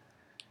dope.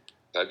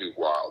 That'd be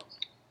wild.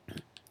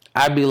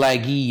 I'd be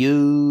like,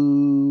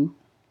 you.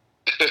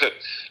 But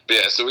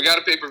yeah, so we got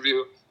a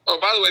pay-per-view. Oh,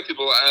 by the way,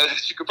 people,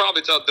 you could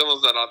probably tell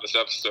Dylan's not on this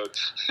episode.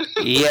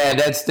 Yeah,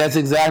 that's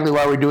exactly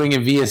why we're doing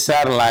it via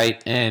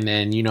satellite, and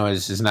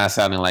it's just not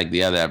sounding like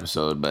the other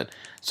episode, but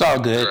it's all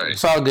good. Right.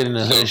 It's all good in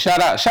the hood.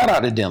 Shout out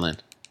to Dylan.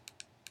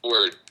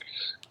 Word.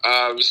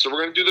 So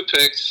we're gonna do the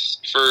picks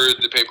for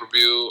the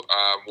pay-per-view.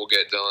 We'll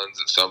get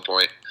Dylan's at some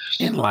point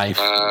in life.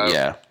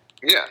 Yeah.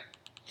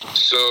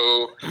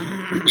 So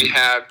we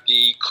have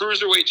the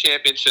Cruiserweight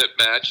Championship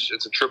match.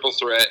 It's a triple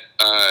threat.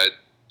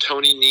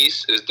 Tony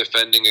Nese is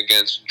defending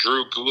against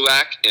Drew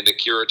Gulak and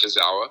Akira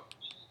Tozawa.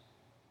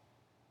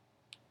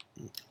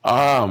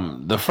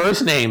 The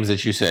first names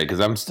that you said,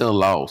 because I'm still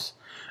lost.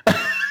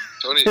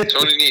 Tony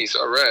Nese.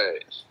 All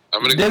right.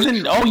 I'm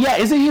gonna Oh yeah,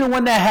 isn't he the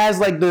one that has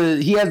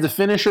he has the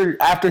finisher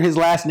after his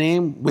last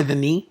name with a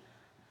knee?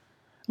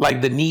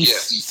 Like the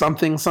Nese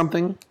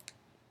something?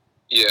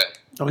 Yeah.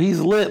 Oh, he's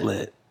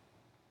lit.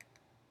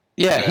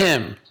 Yeah,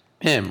 him.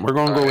 We're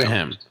gonna go with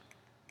him.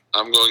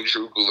 I'm going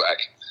Drew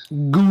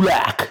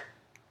Gulak.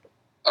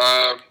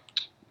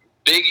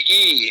 Big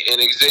E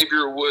and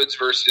Xavier Woods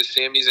versus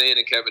Sami Zayn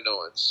and Kevin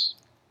Owens.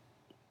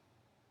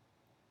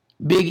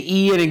 Big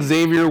E and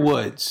Xavier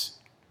Woods.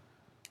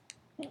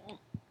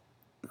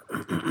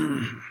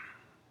 I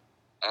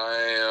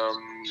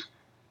am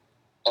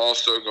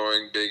also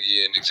going Big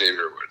E and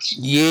Xavier Woods.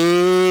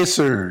 Yes,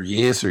 sir. The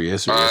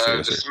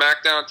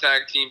SmackDown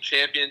Tag Team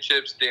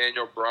Championships,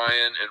 Daniel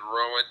Bryan and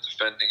Rowan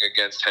defending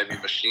against Heavy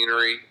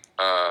Machinery.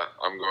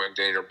 I'm going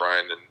Daniel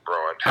Bryan and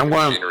Rowan. I'm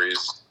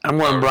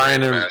going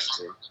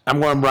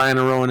Bryan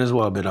and Rowan as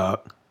well, bit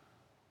up.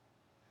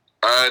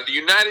 The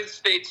United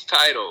States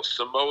title,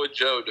 Samoa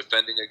Joe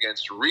defending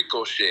against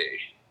Ricochet.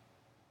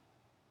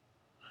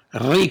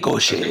 That's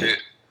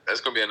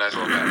gonna be a nice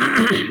one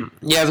match.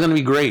 Yeah, it's gonna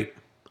be great.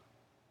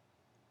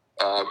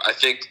 I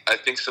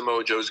think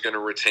Samoa Joe's gonna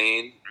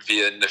retain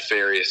via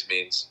nefarious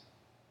means.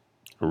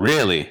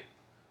 Really?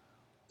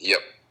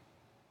 Yep.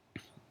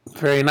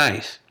 Very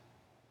nice.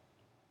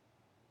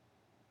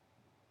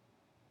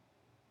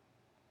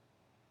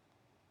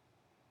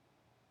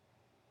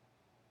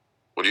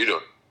 What are you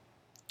doing?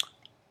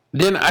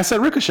 Then I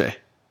said Ricochet.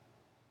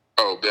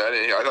 Oh,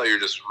 I thought you were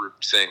just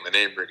saying the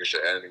name Ricochet.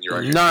 I didn't think you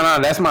were. No,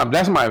 that's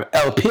my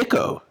El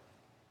Pico.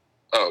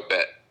 Oh,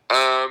 bet.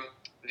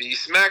 The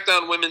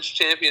SmackDown Women's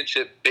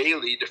Championship,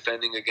 Bayley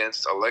defending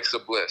against Alexa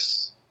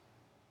Bliss.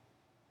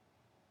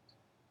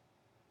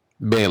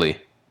 Bayley.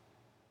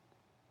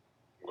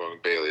 I'm going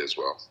Bayley as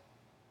well.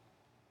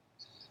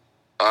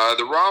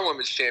 The Raw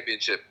Women's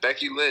Championship,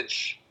 Becky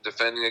Lynch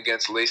defending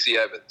against Lacey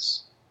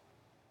Evans.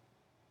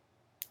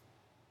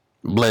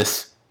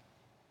 Bliss.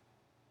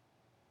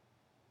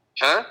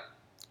 Huh?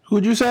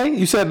 Who'd you say?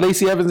 You said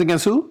Lacey Evans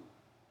against who?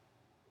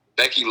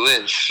 Becky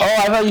Lynch. Oh,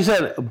 I thought you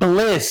said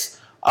Bliss.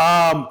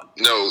 No,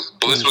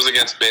 Bliss was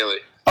against Bayley.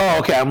 Oh,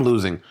 okay, I'm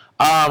losing.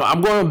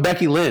 I'm going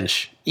Becky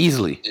Lynch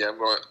easily. Yeah,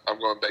 I'm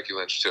going Becky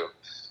Lynch too.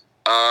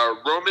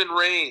 Roman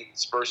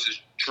Reigns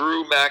versus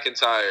Drew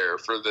McIntyre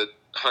for the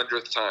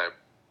 100th time.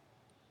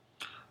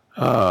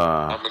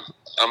 I'm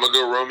gonna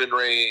go Roman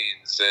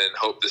Reigns and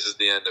hope this is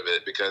the end of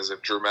it, because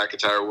if Drew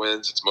McIntyre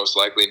wins, it's most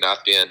likely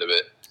not the end of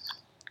it.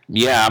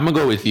 Yeah, I'm gonna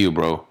go with you,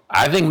 bro.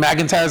 I think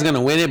McIntyre's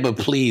gonna win it, but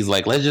please,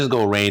 let's just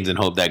go Reigns and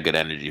hope that good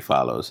energy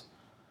follows.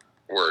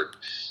 Word.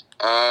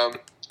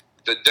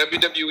 The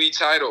WWE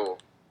title,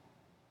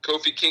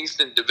 Kofi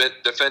Kingston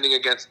defending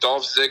against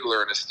Dolph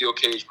Ziggler in a steel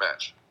cage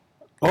match.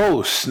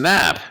 Oh,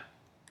 snap.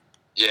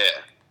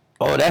 Yeah.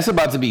 Oh, that's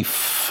about to be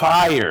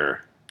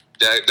fire.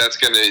 That's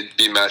going to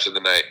be match of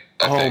the night.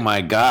 I think. My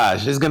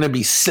gosh. It's going to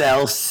be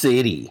Cell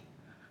City.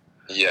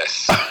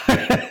 Yes.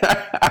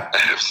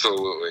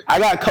 Absolutely. I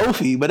got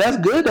Kofi, but that's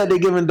good that they're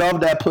giving Dolph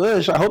that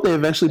push. I hope they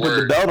eventually put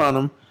the belt on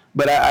him.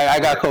 But I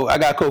got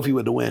Kofi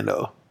with the win,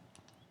 though.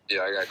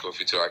 Yeah, I got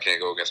Kofi, too. I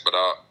can't go against my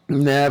dog.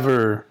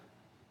 Never.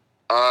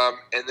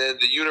 And then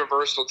the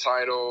Universal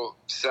title,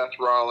 Seth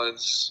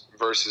Rollins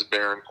versus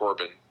Baron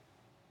Corbin.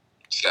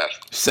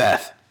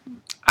 Seth.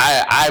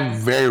 I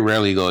very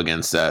rarely go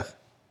against Seth.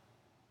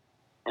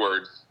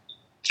 Word.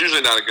 It's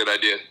usually not a good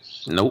idea.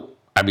 Nope.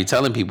 I be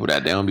telling people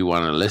that. They don't be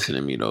wanting to listen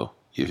to me, though.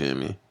 You feel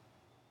me?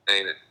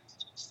 Ain't it?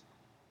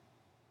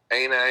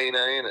 Ain't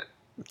it?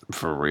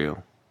 For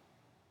real.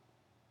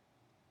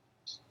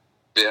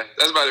 Yeah,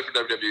 that's about it for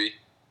WWE.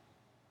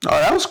 Oh,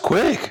 that was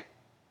quick.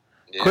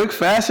 Yeah. Quick,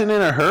 fast, and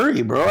in a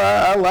hurry, bro.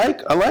 I like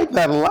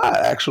that a lot,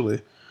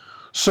 actually.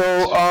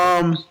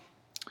 So,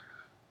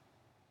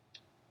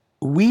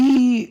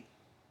 we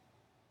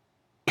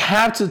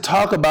have to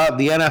talk about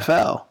the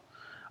NFL.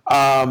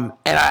 And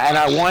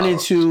I wanted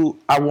to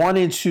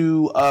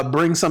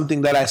bring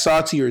something that I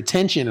saw to your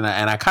attention,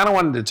 and I kind of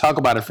wanted to talk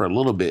about it for a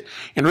little bit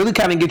and really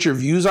kind of get your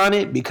views on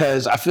it,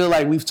 because I feel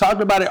like we've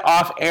talked about it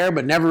off air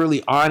but never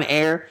really on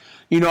air.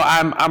 You know,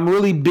 I'm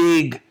really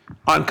big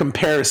on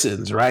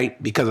comparisons,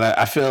 right? Because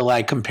I feel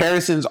like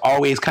comparisons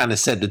always kind of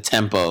set the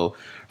tempo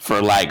for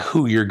like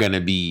who you're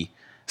gonna be,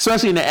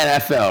 especially in the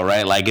NFL,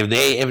 right? Like if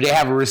they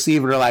have a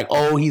receiver, they're like,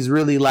 oh, he's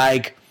really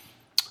like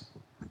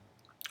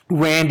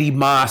Randy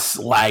Moss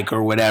like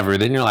or whatever,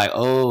 then you're like,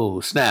 oh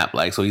snap,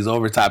 like so he's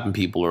overtopping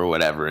people or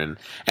whatever, and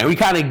we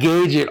kind of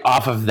gauge it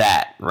off of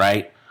that,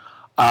 right?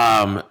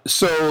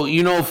 So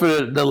you know,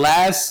 for the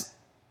last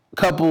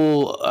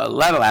couple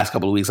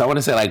of weeks, I want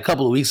to say like a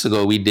couple of weeks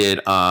ago, we did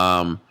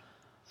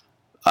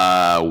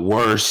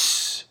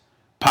worst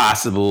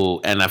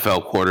possible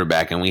NFL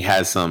quarterback, and we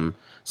had some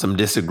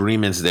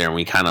disagreements there, and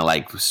we kind of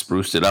like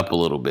spruced it up a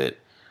little bit.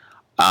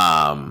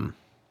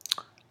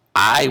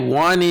 I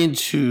wanted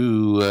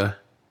to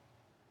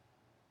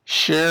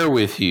share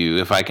with you,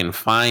 if I can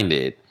find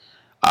it,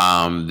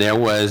 there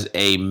was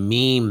a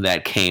meme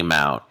that came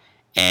out,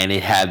 and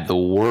it had the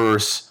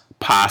worst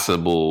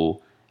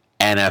possible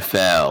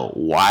NFL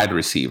wide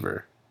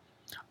receiver.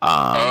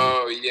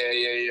 Yeah.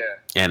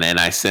 And then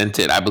I sent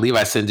it. I believe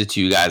I sent it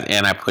to you guys,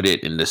 and I put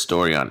it in the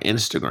story on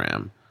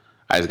Instagram.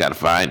 I just got to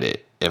find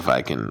it if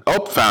I can.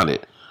 Oh, found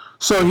it.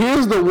 So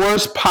here's the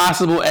worst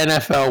possible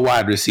NFL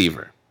wide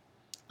receiver.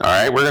 All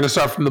right, we're going to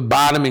start from the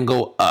bottom and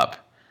go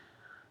up.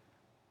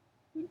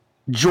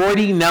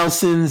 Jordy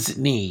Nelson's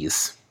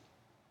knees.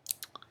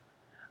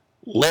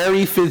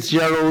 Larry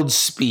Fitzgerald's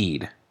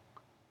speed.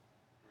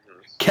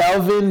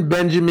 Kelvin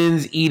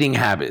Benjamin's eating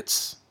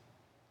habits.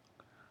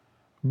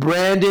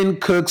 Brandon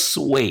Cook's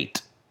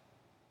weight.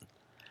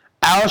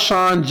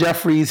 Alshon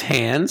Jeffrey's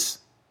hands.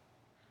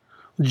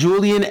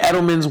 Julian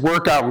Edelman's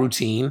workout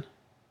routine.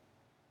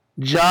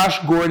 Josh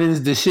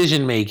Gordon's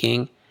decision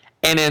making.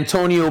 And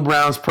Antonio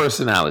Brown's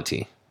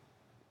personality.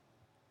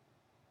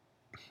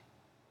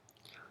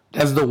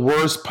 That's the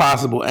worst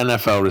possible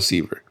NFL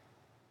receiver.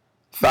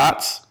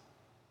 Thoughts?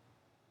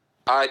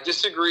 I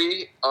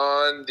disagree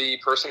on the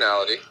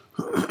personality.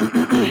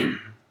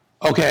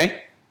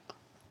 Okay.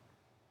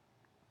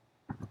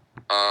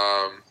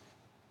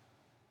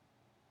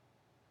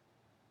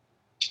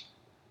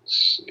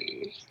 Let's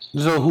see.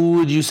 So who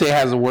would you say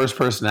has the worst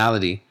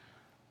personality?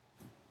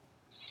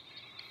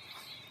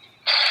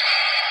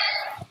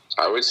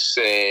 I would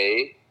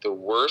say the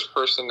worst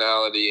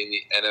personality in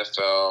the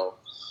NFL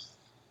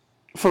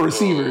for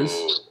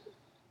receivers.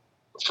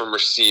 From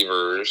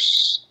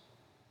receivers.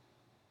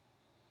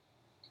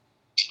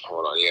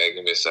 Hold on, yeah,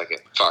 give me a second.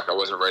 Fuck, I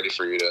wasn't ready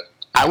for you to.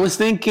 I was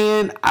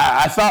thinking.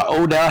 I thought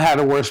Odell had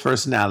a worse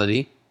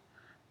personality.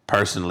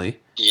 Personally,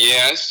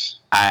 yes.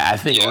 I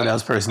think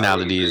Odell's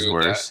personality is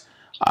worse.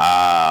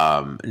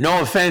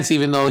 No offense,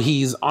 even though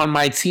he's on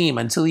my team,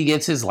 until he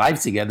gets his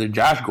life together,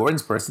 Josh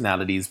Gordon's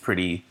personality is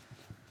pretty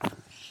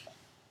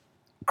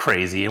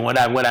crazy, and what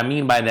I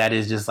mean by that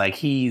is just like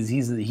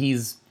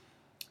he's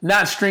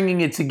not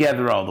stringing it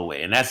together all the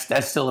way, and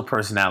that's still a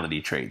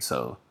personality trait.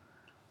 So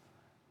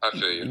I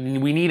feel you.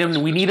 We need him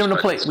to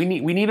play. We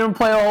need him to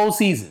play a whole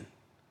season.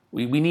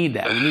 We need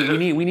that.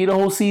 We need a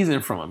whole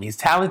season from him. He's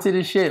talented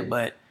as shit,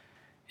 but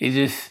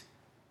he's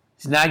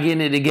not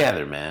getting it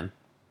together, man.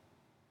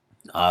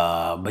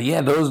 But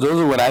yeah, those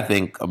are what I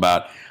think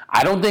about.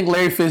 I don't think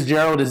Larry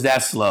Fitzgerald is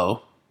that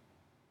slow.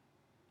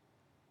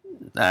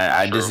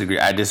 I disagree.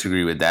 I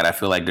disagree with that. I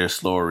feel like they're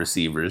slower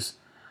receivers.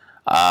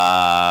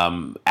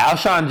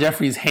 Alshon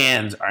Jeffrey's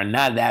hands are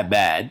not that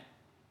bad.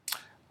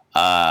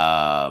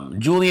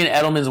 Julian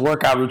Edelman's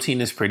workout routine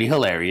is pretty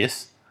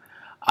hilarious.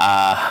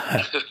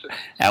 That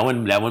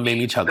one made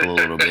me chuckle a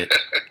little bit.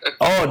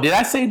 Oh, did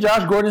I say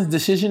Josh Gordon's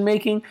decision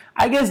making?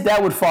 I guess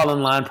that would fall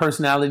in line.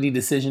 Personality,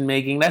 decision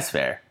making. That's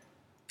fair.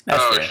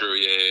 That's fair. True.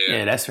 Yeah.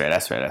 Yeah, that's fair.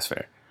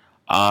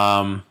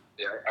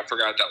 Yeah, I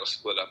forgot that was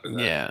split up in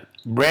that. Yeah.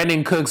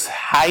 Brandon Cook's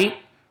height,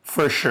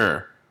 for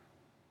sure.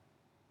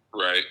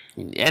 Right.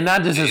 And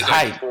not just his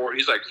height.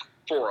 He's like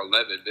 4'11",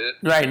 man.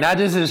 Right, not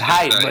just his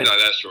height,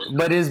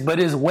 but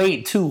his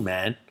weight too,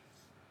 man.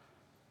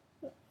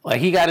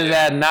 Like he got his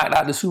ass knocked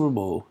out the Super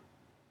Bowl.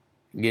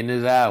 Getting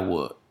his ass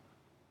whooped.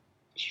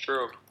 It's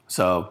true.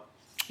 So,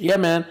 yeah,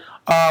 man.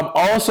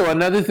 Also,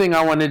 another thing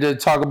I wanted to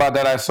talk about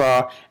that I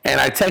saw,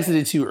 and I texted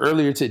it to you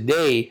earlier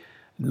today,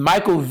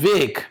 Michael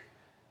Vick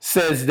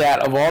says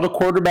that of all the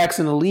quarterbacks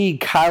in the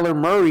league, Kyler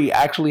Murray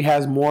actually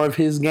has more of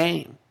his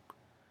game.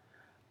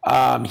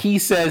 He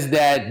says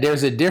that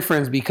there's a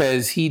difference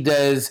because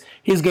his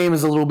game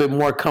is a little bit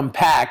more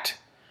compact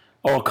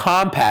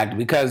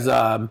because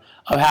of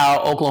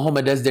how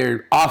Oklahoma does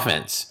their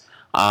offense.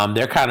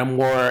 They're kind of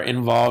more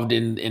involved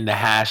in the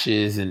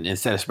hashes and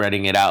instead of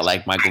spreading it out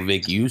like Michael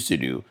Vick used to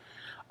do.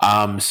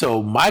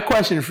 So my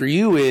question for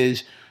you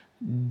is,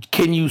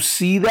 can you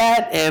see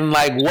that? And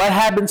like, what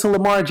happened to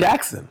Lamar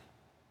Jackson?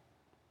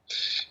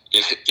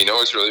 You know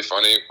what's really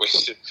funny?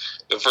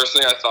 The first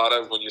thing I thought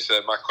of when you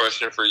said my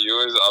question for you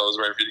is I was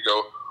waiting for you to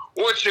go,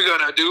 what you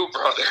gonna do,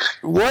 brother?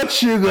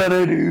 What you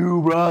gonna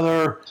do,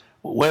 brother,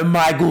 when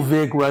Michael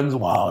Vick runs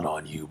wild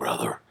on you,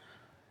 brother?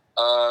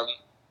 I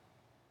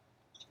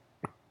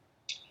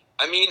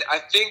mean, I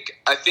think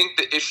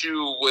the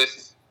issue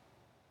with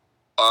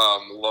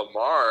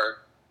Lamar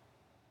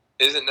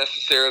isn't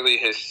necessarily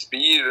his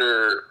speed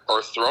or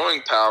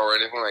throwing power or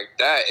anything like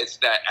that. It's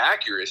that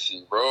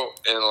accuracy, bro.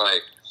 And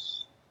like,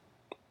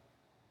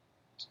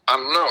 I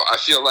don't know. I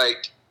feel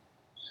like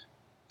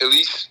at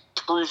least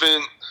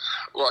proven.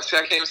 Well, see,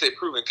 I can't even say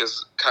proven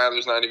because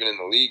Kyler's not even in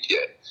the league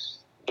yet.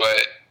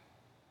 But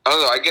I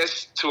don't know. I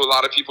guess to a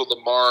lot of people,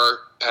 Lamar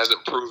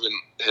hasn't proven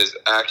his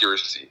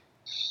accuracy,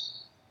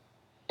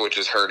 which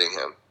is hurting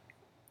him.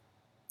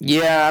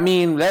 Yeah, I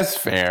mean, that's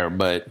fair,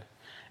 but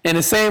in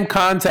the same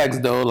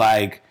context, though,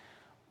 like,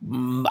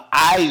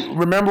 I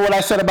remember what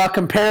I said about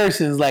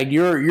comparisons. Like,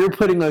 you're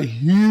putting a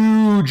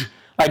huge,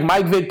 like,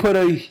 Mike Vick put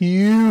a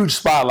huge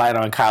spotlight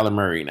on Kyler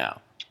Murray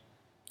now,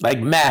 like,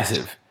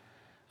 massive.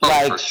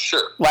 Like, for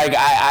sure. Like,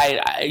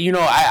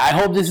 I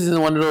hope this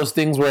isn't one of those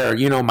things where,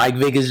 Mike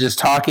Vick is just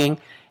talking,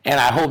 and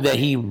I hope that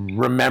he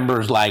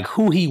remembers, like,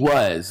 who he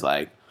was.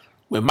 Like,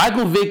 when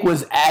Michael Vick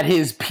was at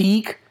his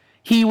peak,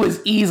 he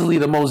was easily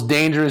the most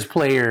dangerous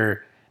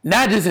player,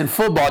 not just in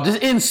football,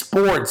 just in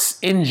sports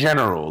in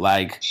general.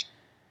 Like,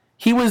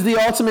 he was the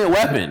ultimate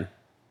weapon.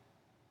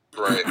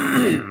 Right.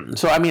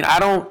 So, I mean, I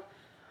don't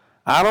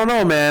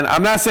know, man.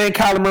 I'm not saying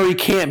Kyler Murray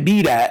can't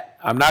be that.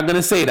 I'm not going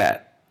to say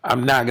that.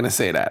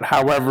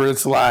 However,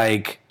 it's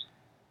like,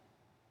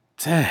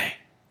 dang.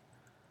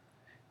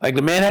 Like,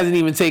 the man hasn't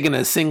even taken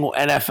a single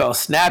NFL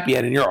snap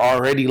yet, and you're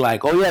already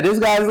like, oh, yeah, this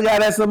guy's the guy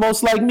that's the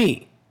most like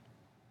me.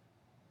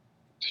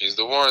 He's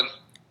the one.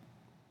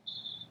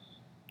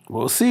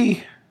 We'll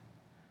see.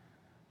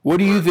 What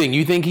do you think?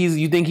 You think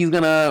he's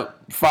gonna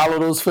follow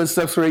those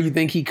footsteps where you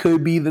think he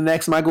could be the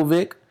next Michael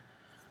Vick?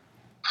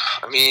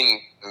 I mean,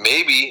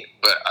 maybe,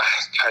 but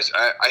guys,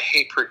 I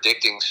hate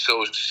predicting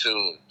so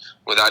soon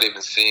without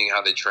even seeing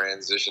how they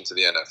transition to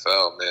the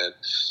NFL, man.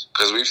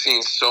 Because we've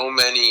seen so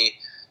many,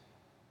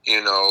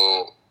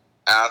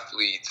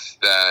 athletes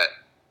that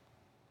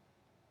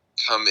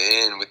come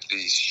in with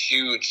these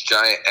huge,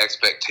 giant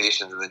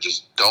expectations and then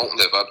just don't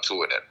live up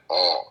to it at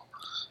all.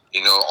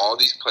 All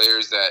these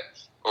players that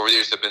over the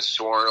years have been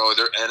sworn, oh,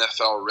 they're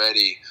NFL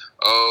ready.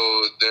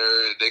 Oh,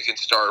 they can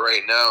start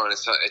right now, and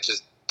it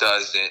just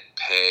doesn't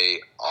pay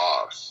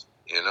off.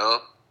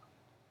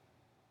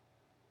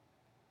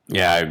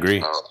 Yeah, I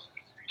agree.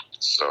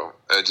 So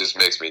it just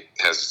makes me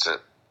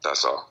hesitant.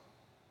 That's all.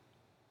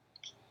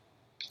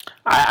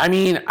 I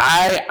mean,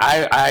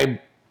 I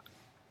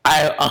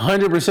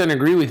 100%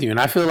 agree with you, and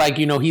I feel like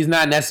he's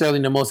not necessarily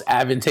in the most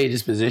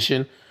advantageous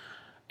position.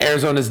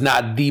 Arizona's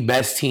not the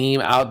best team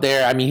out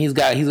there. I mean, he's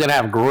gonna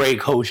have great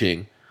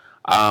coaching.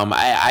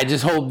 I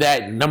just hope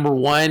that number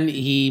one,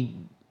 he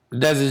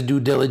does his due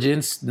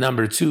diligence.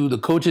 Number two, the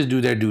coaches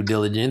do their due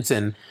diligence,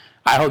 and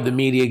I hope the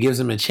media gives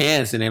him a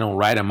chance and they don't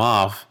write him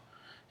off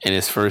in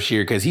his first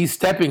year because he's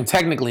stepping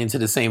technically into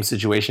the same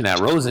situation that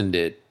Rosen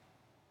did.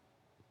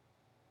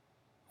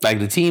 Like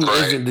the team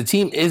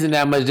isn't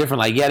that much different.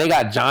 Like, yeah, they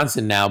got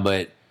Johnson now,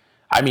 but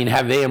I mean,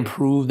 have they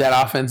improved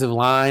that offensive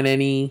line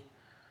any?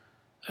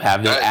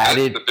 Have they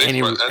added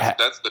any?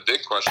 That's the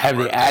big question. Have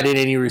they added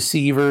any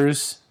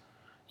receivers?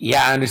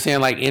 Yeah, I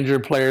understand like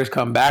injured players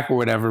come back or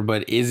whatever,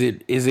 but is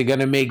it going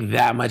to make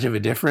that much of a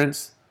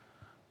difference?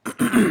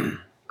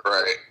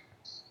 Right.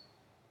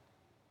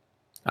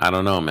 I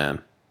don't know,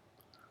 man.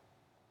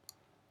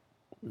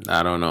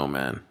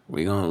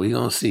 We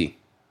gonna see.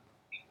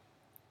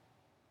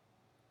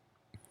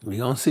 We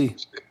gonna see.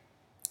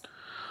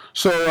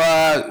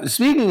 So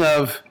speaking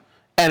of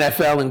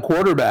NFL and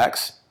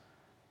quarterbacks,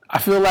 I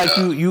feel like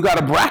you got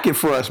a bracket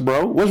for us,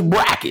 bro. What's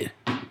bracket?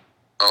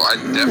 Oh, I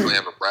definitely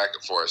have a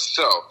bracket for us.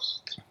 So,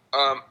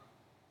 I'm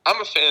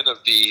a fan of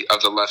the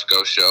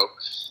Lefko show,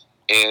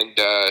 and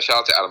shout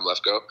out to Adam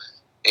Lefko.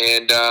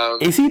 And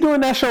is he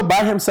doing that show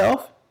by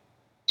himself?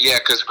 Yeah,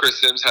 because Chris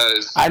Sims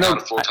has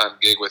got a full-time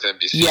gig with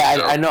NBC. Yeah,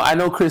 so. I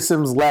know Chris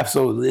Sims left.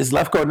 So is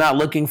Lefko not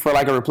looking for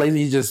like a replacement?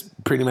 He's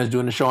just pretty much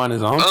doing the show on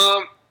his own.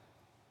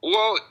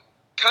 Well,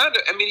 kind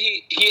of. I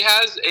mean, he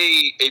has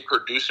a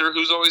producer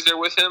who's always there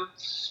with him.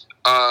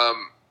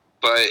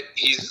 But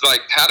he's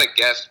like had a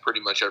guest pretty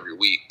much every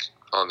week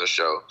on the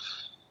show.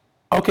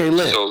 Okay,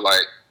 lit.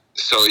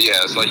 So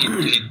yeah, it's like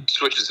he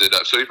switches it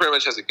up. So he pretty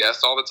much has a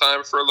guest all the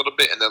time for a little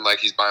bit, and then like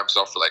he's by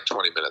himself for like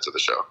 20 minutes of the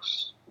show.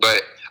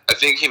 But I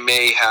think he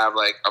may have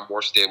like a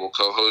more stable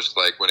co-host.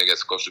 Like when it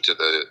gets closer to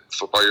the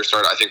football year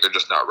start, I think they're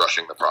just not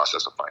rushing the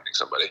process of finding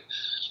somebody.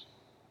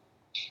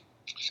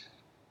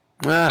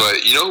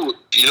 But you know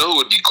who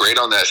would be great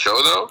on that show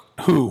though?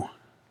 Who?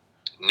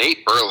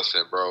 Nate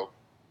Burleson, bro.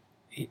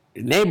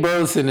 Nate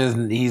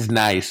Burleson he's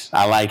nice.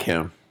 I like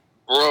him.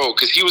 Bro,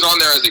 because he was on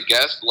there as a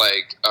guest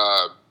like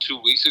 2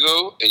 weeks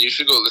ago, and you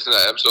should go listen to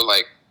that episode.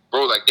 Like,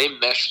 bro, like they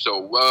mesh so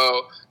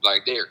well.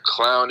 Like they are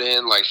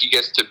clowning. Like he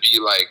gets to be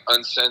like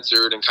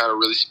uncensored and kind of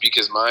really speak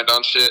his mind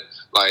on shit.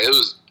 Like it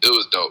was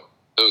dope.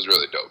 It was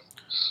really dope.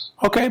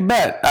 Okay,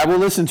 bet I will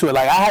listen to it.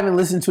 Like I haven't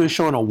listened to a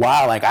show in a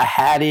while. Like I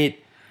have it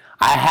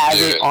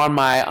on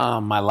my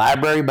my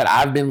library, but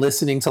I've been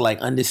listening to like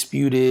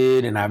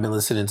Undisputed, and I've been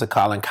listening to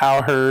Colin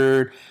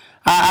Cowherd.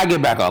 I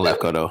get back on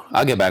Lefko though.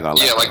 I'll get back on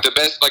Lefko. Yeah, like the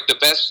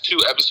best 2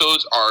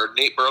 episodes are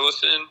Nate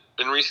Burleson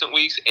in recent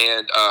weeks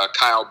and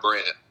Kyle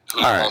Brandt,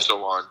 who's also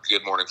on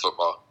Good Morning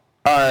Football.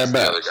 All right,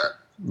 bet. The other guy.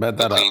 Bet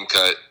that clean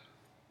cut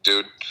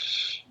dude.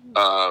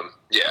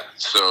 Yeah,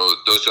 so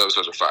those 2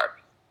 episodes are fire.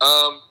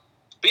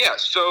 But yeah,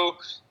 so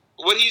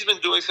what he's been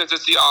doing since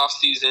it's the off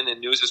season and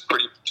news is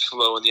pretty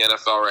slow in the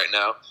NFL right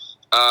now.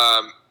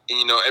 And,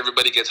 you know,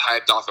 everybody gets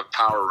hyped off of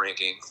power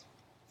rankings.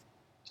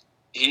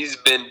 He's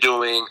been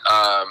doing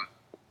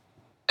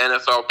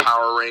NFL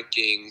power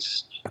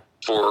rankings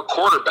for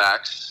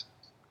quarterbacks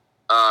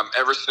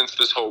ever since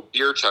this whole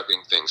beer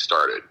chugging thing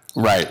started.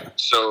 Right.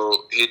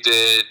 So he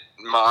did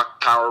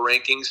mock power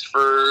rankings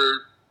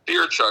for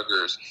beer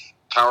chuggers,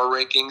 power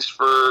rankings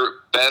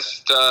for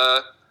best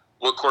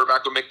what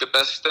quarterback would make the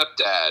best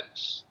stepdad.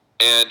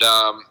 And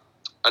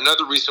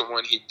another recent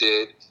one he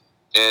did,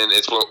 and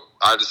it's what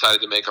I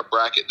decided to make a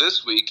bracket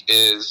this week,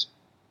 is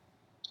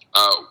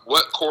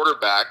what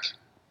quarterback,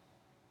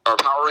 or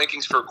power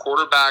rankings for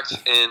quarterbacks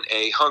in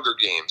a Hunger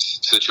Games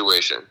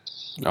situation.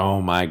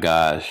 Oh my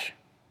gosh.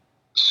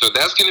 So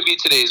that's going to be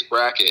today's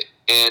bracket.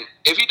 And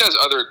if he does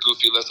other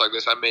goofy lists like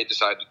this, I may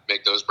decide to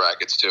make those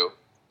brackets too.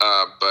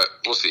 But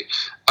we'll see.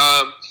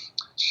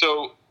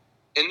 So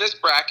in this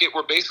bracket,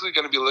 we're basically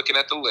going to be looking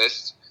at the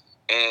list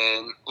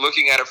and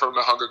looking at it from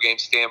a Hunger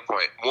Games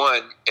standpoint.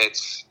 One,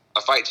 it's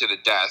a fight to the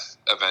death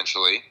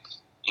eventually.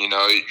 You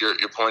know, your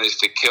point is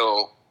to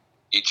kill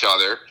each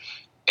other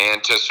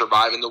and to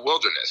survive in the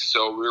wilderness.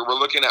 So we're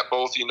looking at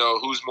both, you know,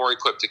 who's more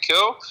equipped to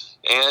kill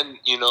and,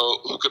 you know,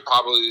 who could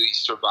probably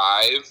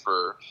survive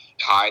or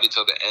hide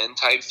until the end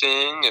type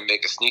thing and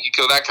make a sneaky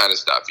kill, that kind of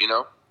stuff, you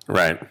know?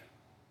 Right.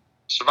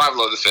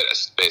 Survival of the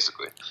fittest,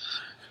 basically.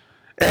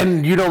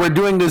 And, you know, we're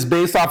doing this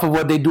based off of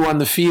what they do on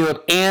the field,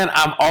 and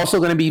I'm also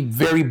going to be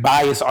very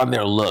biased on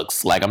their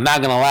looks. Like, I'm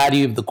not going to lie to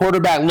you. If the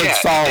quarterback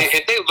looks soft...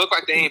 If they look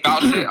like they ain't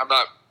about shit, I'm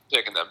not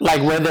picking them.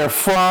 Like, where they're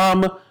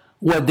from,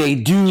 what they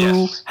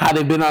do, how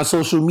they've been on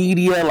social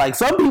media. Like,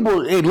 some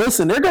people, hey,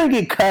 listen, they're going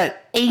to get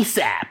cut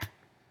ASAP.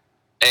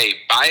 Hey,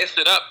 bias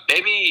it up,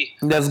 baby.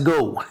 Let's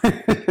go. All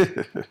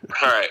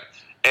right.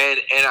 And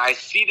I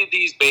seeded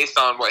these based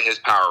on what his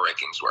power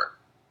rankings were.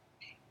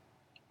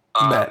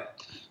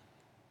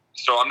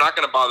 So I'm not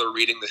going to bother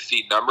reading the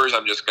seed numbers.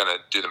 I'm just going to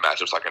do the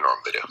matchups like I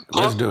normally do.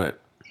 Cool? Let's do it.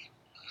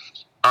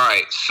 All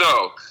right.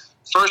 So,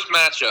 first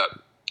matchup,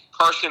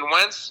 Carson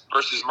Wentz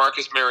versus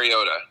Marcus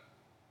Mariota.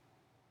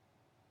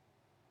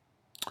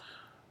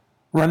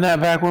 Run that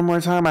back one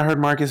more time. I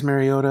heard Marcus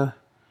Mariota.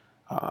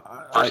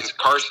 Versus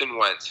Carson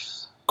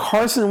Wentz.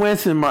 Carson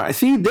Wentz and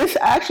see, this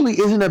actually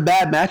isn't a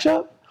bad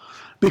matchup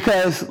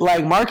because,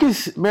 like,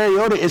 Marcus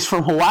Mariota is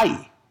from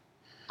Hawaii.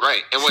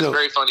 Right, and what's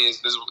very funny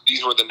is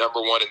these were the number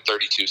 1 and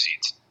 32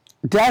 seeds.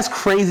 That's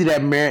crazy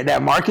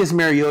that Marcus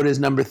Mariota is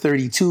number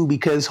 32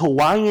 because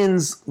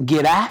Hawaiians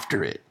get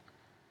after it.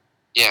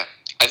 Yeah,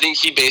 I think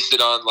he based it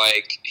on,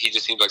 like, he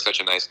just seems like such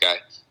a nice guy.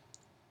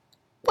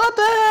 What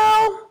the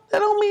hell? That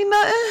don't mean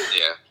nothing.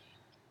 Yeah.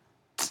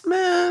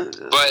 Man.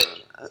 But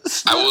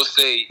I will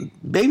say...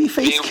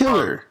 Babyface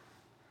killer.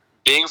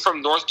 Being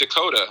from North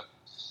Dakota...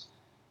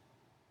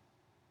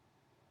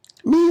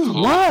 Means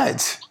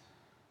what?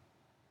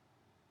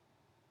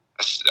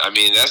 I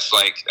mean, that's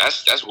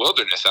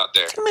wilderness out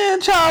there. Man,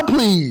 child,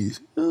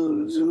 please.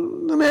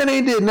 The man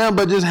ain't did nothing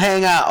but just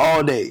hang out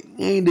all day.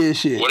 He ain't did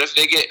shit. What if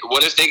they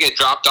get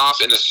dropped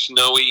off in a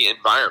snowy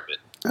environment?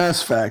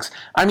 That's facts.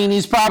 I mean,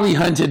 he's probably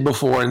hunted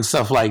before and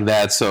stuff like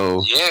that.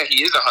 So yeah,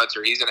 he is a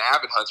hunter. He's an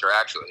avid hunter,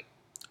 actually.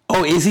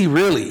 Oh, is he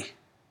really?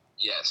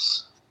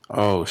 Yes.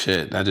 Oh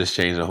shit! That just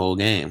changed the whole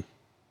game.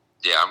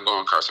 Yeah, I'm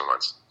going Carson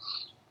Wentz.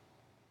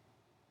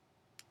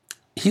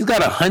 He's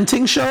got a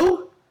hunting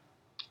show?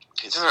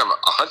 He doesn't have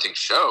a hunting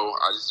show.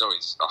 I just know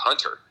he's a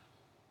hunter.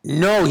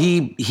 No,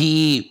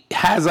 he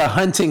has a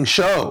hunting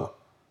show.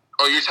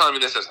 Oh, you're telling me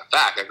this as a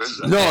fact? Like this is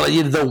a no,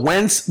 thing. The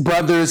Wentz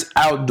Brothers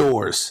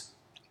Outdoor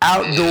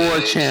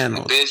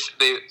channel.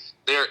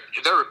 They're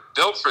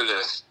built for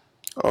this.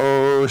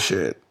 Oh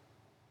shit!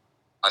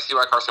 I see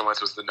why Carson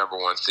Wentz was the number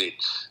 1 seed.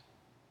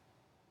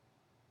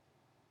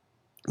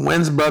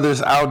 Wentz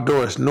Brothers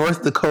Outdoors,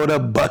 North Dakota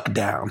Buck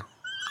Down.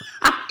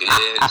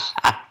 It is.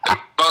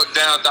 Buck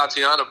down,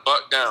 Tatiana,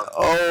 buck down.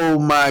 Oh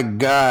my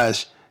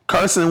gosh.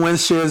 Carson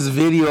Wentz shares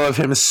video of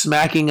him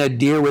smacking a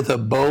deer with a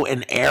bow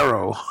and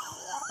arrow.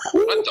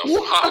 What the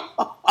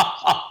fuck?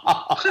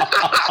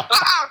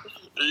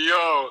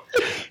 Yo.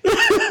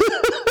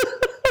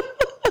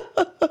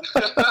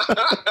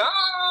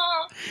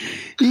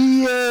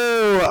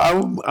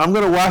 Yo, I'm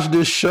gonna watch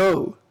this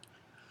show.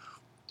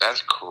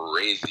 That's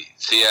crazy.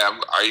 So yeah,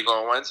 are you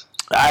going Wentz?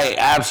 I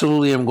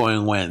absolutely am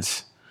going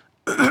Wentz.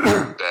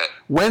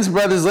 Wentz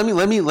Brothers.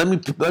 Let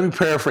me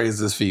paraphrase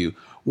this for you.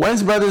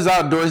 Wentz Brothers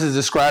Outdoors is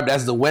described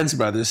as the Wentz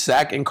Brothers,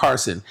 Sack and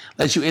Carson,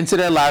 let you into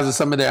their lives with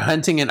some of their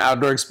hunting and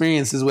outdoor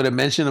experiences with a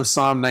mention of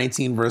Psalm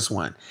 19 verse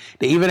 1.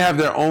 They even have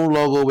their own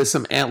logo with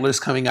some antlers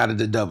coming out of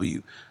the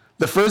W.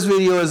 The first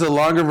video is a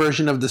longer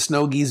version of the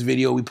Snow Geese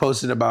video we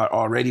posted about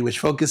already, which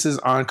focuses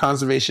on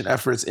conservation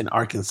efforts in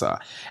Arkansas.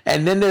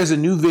 And then there's a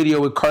new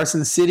video with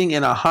Carson sitting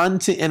in a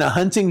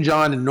hunting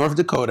john in North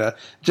Dakota,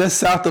 just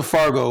south of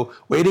Fargo,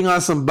 waiting on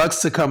some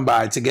bucks to come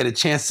by to get a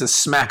chance to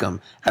smack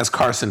them, as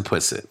Carson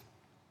puts it.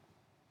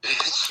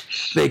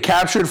 They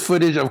captured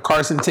footage of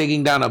Carson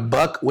taking down a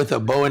buck with a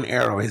bow and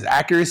arrow. His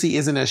accuracy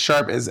isn't as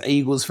sharp as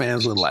Eagles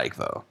fans would like,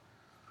 though.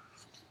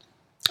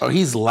 Oh,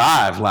 he's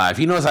live.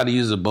 He knows how to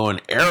use a bow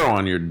and arrow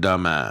on your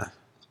dumb ass.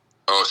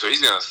 Oh, so he's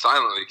gonna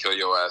silently kill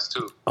your ass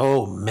too.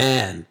 Oh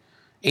man,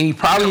 and he's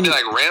gonna be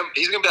like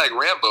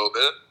Rambo,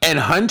 man. And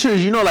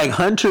hunters, like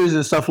hunters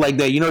and stuff like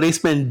that. They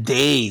spend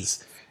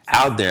days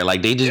out there,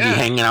 like they just be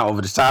hanging out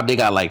over the top. They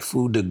got like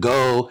food to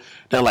go.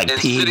 They're like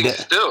sitting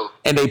still,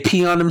 and they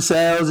pee on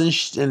themselves and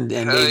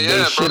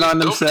they shit on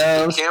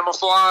themselves.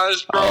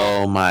 Camouflage, bro.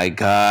 Oh my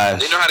gosh.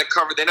 They know how to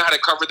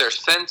cover their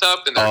scent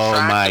up and their tracks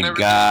and everything. Oh my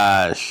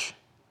gosh.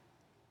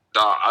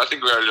 Nah, I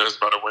think we are just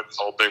about to win this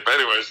whole thing. But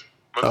anyways.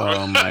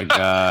 Oh my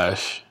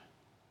gosh.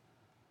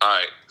 All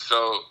right,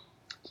 so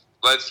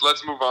let's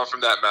move on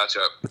from that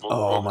matchup.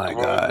 Oh my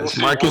gosh.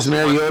 Marcus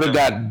Mariota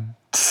got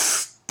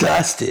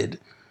dusted.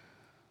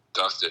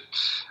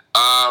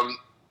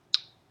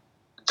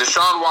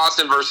 Deshaun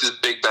Watson versus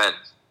Big Ben.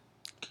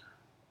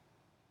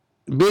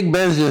 Big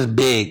Ben's just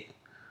big.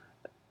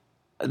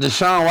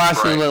 Deshaun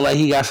Watson look like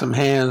he got some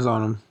hands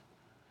on him.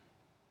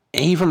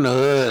 And he from the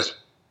hood.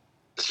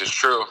 This is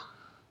true.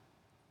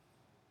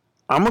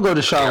 I'm going to go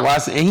Deshaun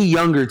Watson. And he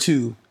younger,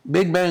 too.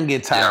 Big Ben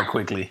get tired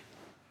quickly.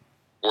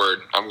 Word.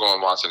 I'm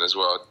going Watson as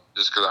well.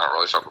 Just because I don't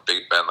really fuck with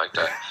Big Ben like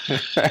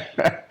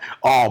that.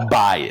 All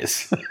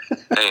bias.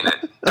 Ain't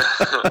it?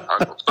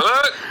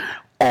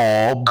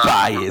 All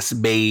bias,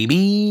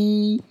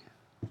 baby.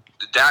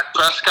 Dak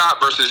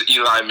Prescott versus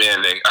Eli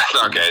Manning.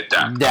 Okay,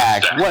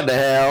 Dak. What the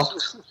hell?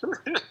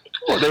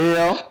 What the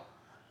hell?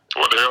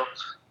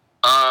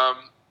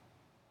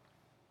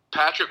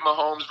 Patrick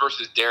Mahomes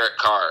versus Derek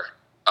Carr.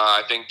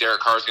 I think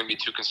Derek Carr is going to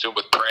be too consumed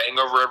with praying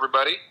over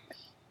everybody.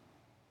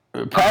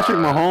 Patrick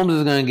Mahomes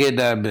is going to get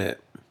that bit.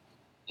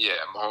 Yeah,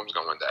 Mahomes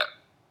going to win that.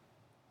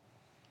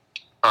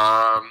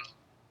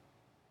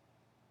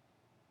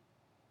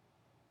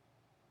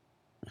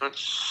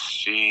 Let's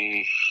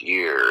see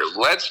here.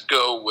 Let's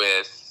go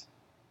with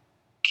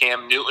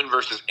Cam Newton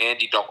versus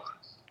Andy Dalton.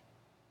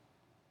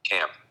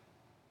 Cam.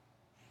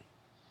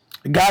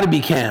 Got to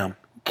be Cam.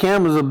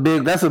 Cam is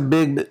that's a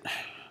big.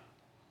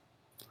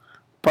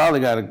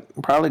 Probably got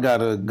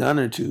a gun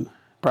or two.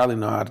 Probably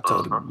know how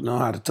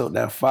to tote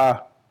that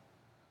fire.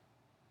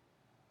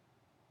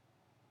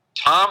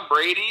 Tom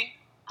Brady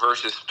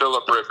versus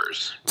Phillip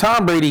Rivers.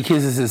 Tom Brady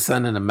kisses his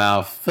son in the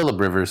mouth. Phillip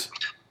Rivers.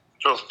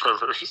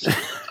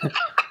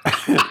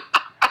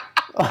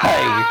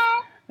 Like,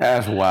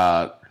 that's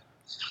wild.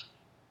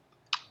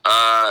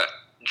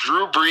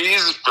 Drew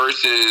Brees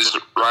versus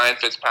Ryan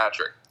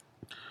Fitzpatrick.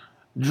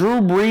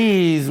 Drew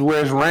Brees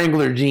wears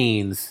Wrangler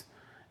jeans,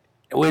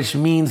 which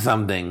means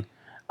something.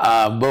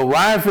 But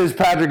Ryan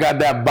Fitzpatrick got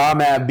that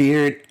bomb-ass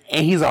beard,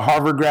 and he's a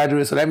Harvard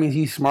graduate, so that means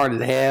he's smart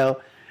as hell.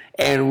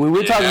 And we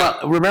were talking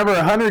about, remember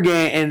Hunger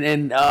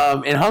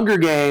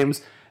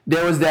Games,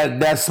 there was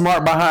that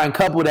smart behind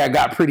couple that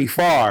got pretty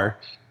far.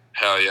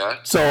 Hell yeah.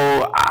 So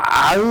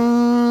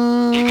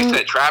you can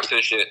set traps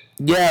and shit.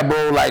 Yeah,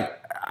 bro. Like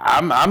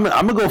I'm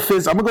gonna go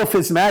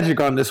Fitz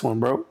Magic on this one,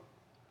 bro.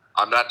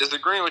 I'm not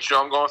disagreeing with you.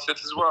 I'm going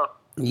Fitz as well.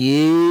 Yes,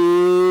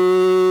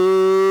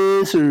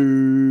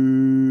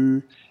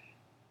 sir.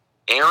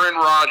 Aaron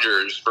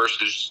Rodgers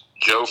versus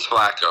Joe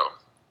Flacco.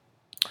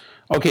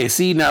 Okay,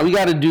 see now we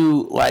gotta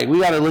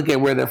look at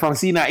where they're from.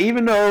 See now,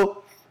 even though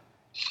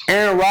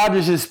Aaron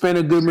Rodgers has spent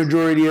a good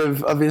majority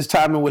of his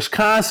time in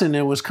Wisconsin,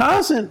 and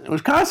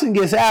Wisconsin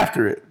gets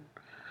after it.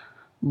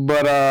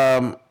 But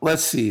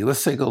let's see.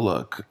 Let's take a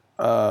look.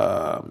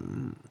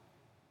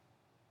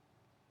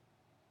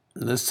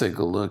 Let's take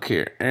a look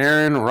here.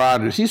 Aaron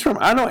Rodgers.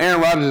 I know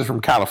Aaron Rodgers is from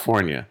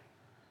California.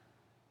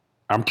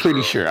 I'm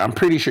pretty sure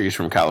he's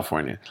from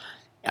California.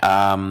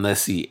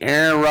 Let's see.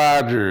 Aaron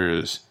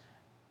Rodgers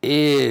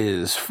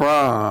is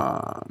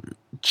from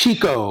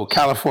Chico,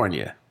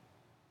 California.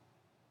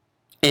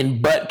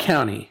 In Butte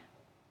County.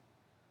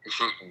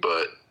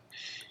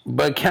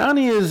 Butte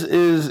County is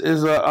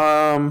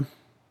a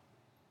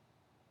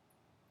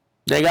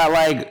They got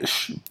like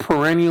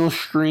perennial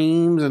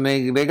streams, and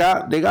they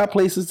got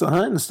places to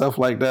hunt and stuff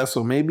like that.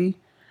 So maybe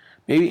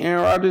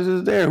Aaron Rodgers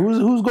is there.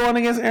 Who's going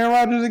against Aaron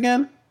Rodgers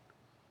again?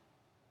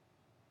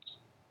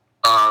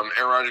 Aaron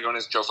Rodgers going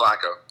against Joe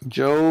Flacco.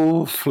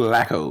 Joe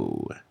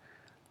Flacco.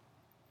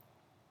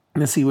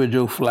 Let's see where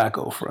Joe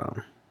Flacco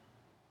from.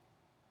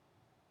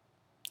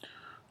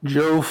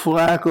 Joe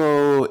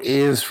Flacco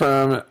is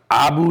from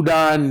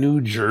Abudan,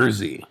 New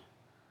Jersey.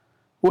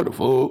 What the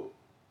fuck?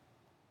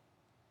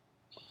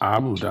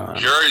 Abudan.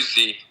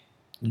 Jersey.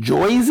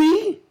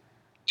 Jersey?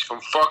 He's from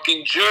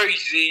fucking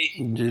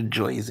Jersey.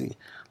 Jersey.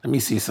 Let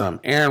me see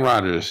something. Aaron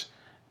Rodgers.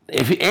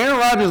 If Aaron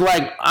Rodgers,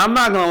 like, I'm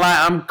not gonna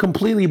lie, I'm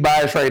completely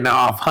biased right now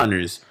off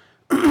hunters.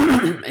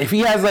 If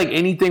he has like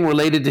anything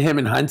related to him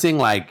in hunting,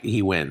 like,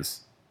 he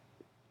wins.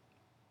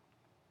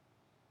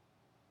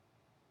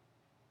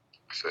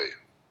 See.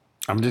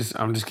 I'm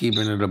just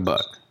keeping it a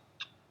buck.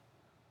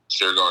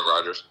 So you're going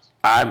Rodgers.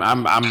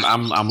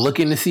 I'm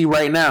looking to see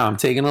right now. I'm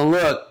taking a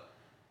look,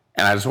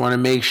 and I just want to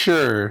make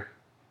sure.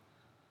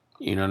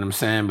 You know what I'm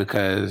saying?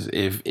 Because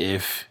if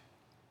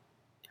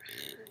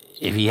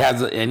he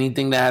has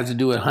anything that has to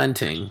do with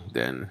hunting,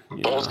 then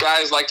both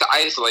guys like to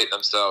isolate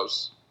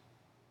themselves.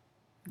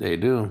 They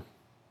do.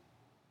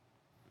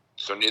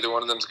 So neither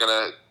one of them's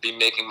gonna be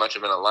making much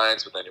of an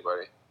alliance with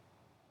anybody.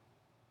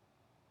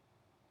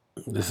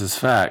 This is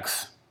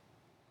facts.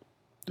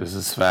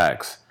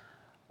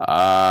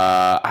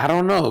 I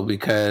don't know,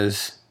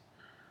 because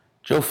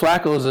Joe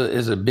Flacco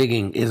is a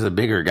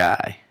bigger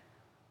guy.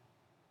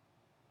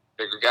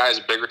 Bigger guy is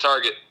a bigger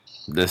target.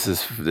 This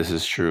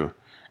is true.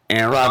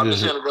 Aaron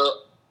Rodgers. I'm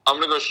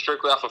gonna go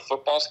strictly off of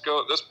football skill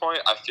at this point.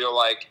 I feel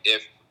like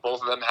if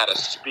both of them had a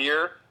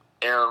spear,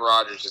 Aaron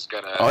Rodgers is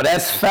gonna. Oh,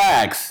 that's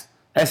facts.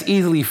 That's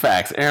easily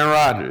facts. Aaron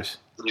Rodgers.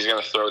 He's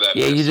gonna throw that.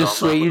 Yeah, you just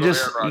swayed.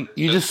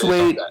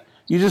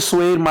 You just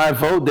swayed my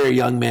vote there,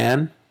 young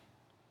man.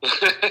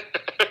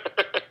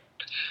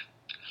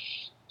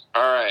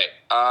 All right.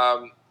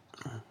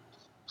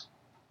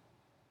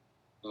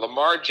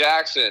 Lamar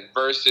Jackson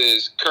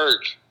versus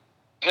Kirk.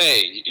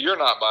 Hey, you're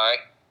not my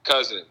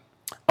cousin.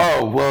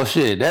 Oh, well,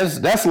 shit.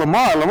 That's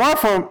Lamar. Lamar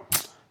from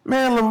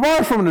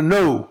the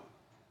know.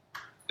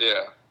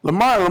 Yeah.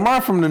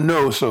 Lamar from the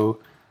know. So,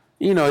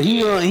 he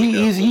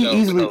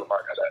easily.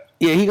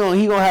 Yeah, he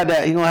gonna have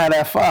that. He gonna have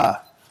that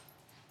fire.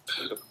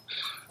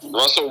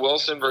 Russell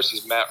Wilson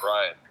versus Matt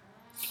Ryan.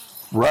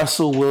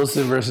 Russell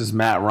Wilson versus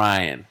Matt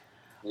Ryan.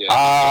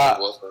 Yeah,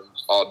 Wilson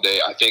all day.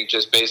 I think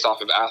just based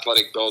off of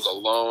athletic build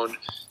alone,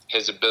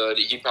 his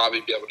ability, he'd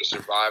probably be able to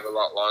survive a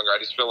lot longer. I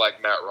just feel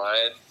like Matt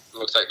Ryan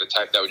looks like the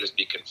type that would just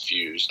be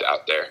confused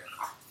out there.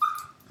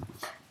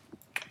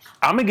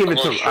 I'm gonna give it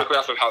to strictly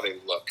off of how they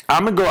look. I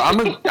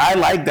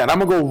like that. I'm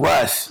gonna go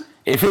Russ.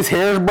 If his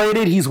hair is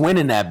braided, he's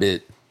winning that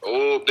bit.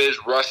 Oh, bitch,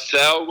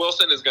 Russell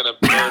Wilson is gonna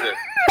burn it.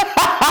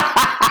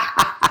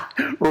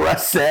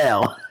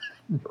 Russell.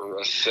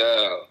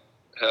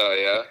 Hell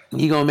yeah.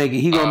 He gonna make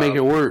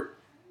it work.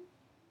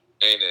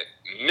 Ain't it?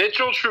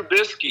 Mitchell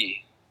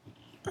Trubisky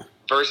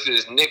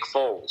versus Nick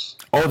Foles.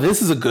 Oh,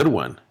 this is a good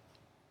one.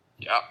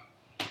 Yeah.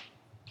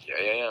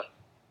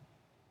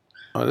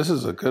 Oh, this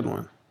is a good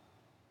one.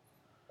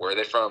 Where are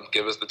they from?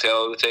 Give us the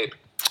tail of the tape.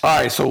 All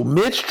right, so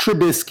Mitch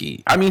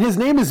Trubisky. I mean, his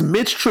name is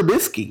Mitch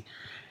Trubisky.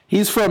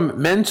 He's from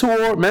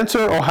Mentor,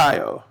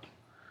 Ohio.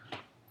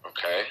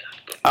 Okay.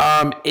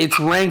 It's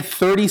ranked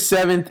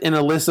 37th in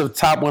a list of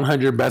top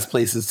 100 best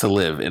places to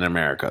live in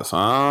America. So,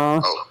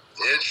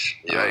 bitch.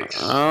 Yikes.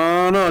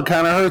 Oh, no, it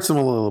kind of hurts him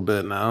a little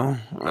bit now.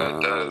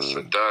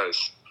 It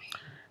does.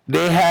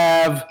 They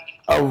have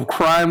a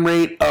crime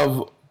rate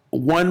of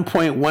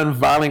 1.1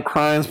 violent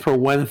crimes per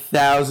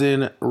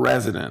 1,000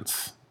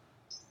 residents.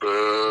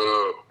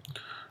 Boo.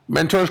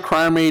 Mentor's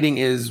crime rating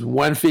is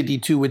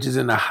 152, which is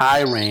in the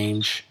high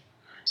range,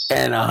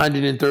 and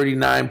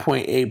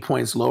 139.8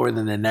 points lower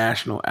than the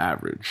national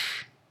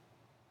average.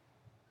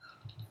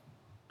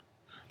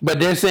 But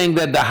they're saying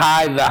that the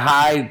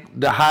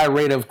high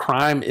rate of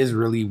crime is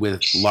really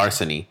with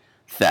larceny,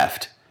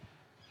 theft.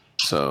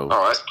 So.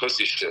 Oh, that's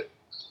pussy shit.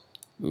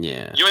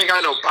 Yeah. You ain't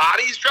got no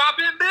bodies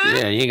dropping, Bill?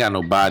 Yeah, you ain't got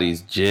no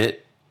bodies,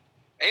 Jit.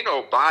 Ain't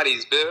no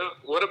bodies, Bill.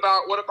 What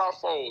about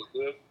Foles,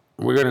 Bill?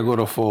 We're gonna go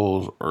to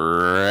Foles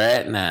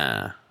right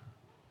now.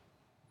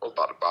 What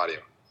about to body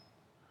him?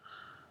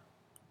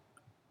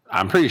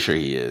 I'm pretty sure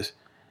he is.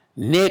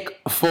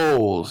 Nick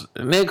Foles.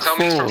 Tell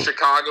me he's from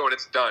Chicago and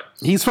it's done.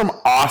 He's from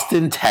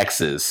Austin,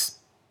 Texas.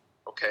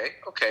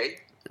 Okay.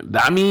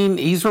 I mean,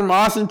 he's from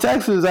Austin,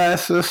 Texas.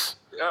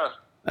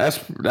 That's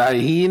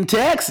he in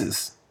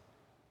Texas.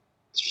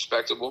 It's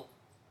respectable.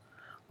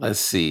 Let's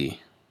see.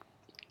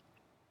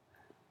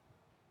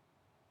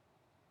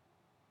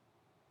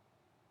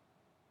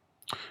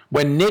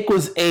 When Nick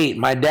was 8,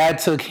 my dad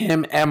took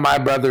him and my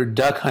brother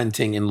duck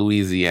hunting in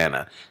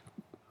Louisiana.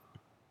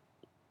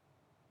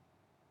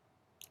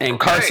 And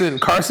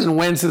Carson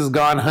Wentz has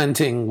gone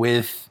hunting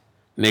with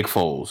Nick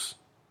Foles.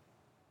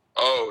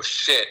 Oh,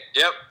 shit.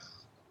 Yep.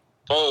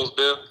 Foles,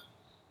 Bill.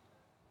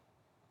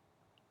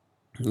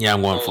 Yeah,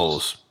 I'm going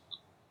Foles.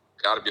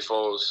 Gotta be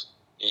Foles.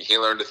 He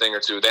learned a thing or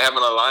two. They have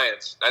an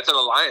alliance. That's an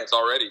alliance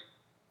already.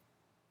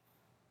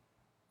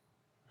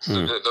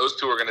 So those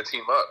two are going to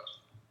team up.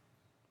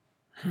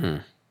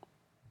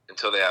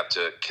 Until they have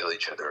to kill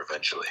each other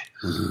eventually.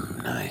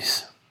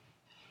 Nice.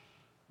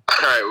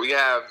 All right, we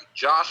have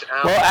Josh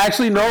Allen. Well,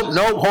 actually, nope.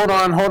 Hold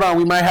on.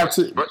 We might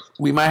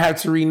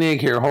have to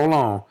renege here. Hold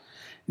on.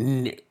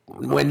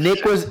 When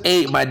Nick was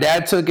 8, my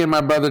dad took in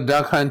my brother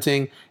duck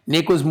hunting.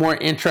 Nick was more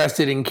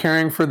interested in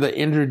caring for the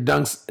injured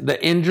ducks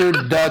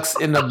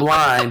in the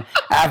blind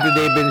after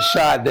they've been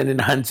shot than in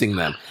hunting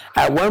them.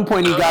 At one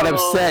point, he got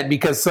upset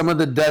because some of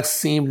the ducks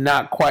seemed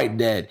not quite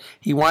dead.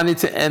 He wanted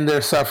to end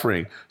their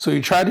suffering, so he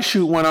tried to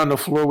shoot one on the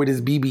floor with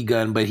his BB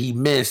gun, but he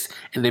missed,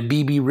 and the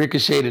BB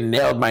ricocheted and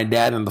nailed my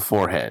dad in the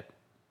forehead.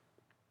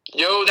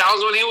 Yo, that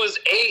was when he was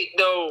 8,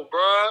 though,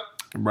 bruh.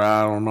 Bruh,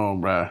 I don't know,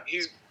 bruh.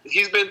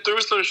 He's been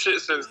through some shit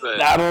since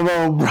then. I don't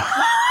know, bruh.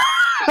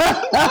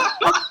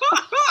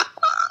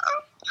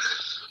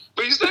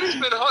 But you said he's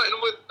been hunting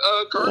with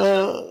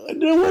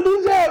Carson. What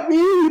does that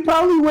mean? He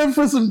probably went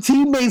for some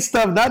teammate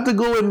stuff, not to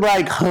go and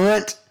like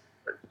hunt.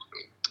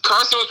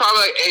 Carson was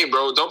probably like, "Hey,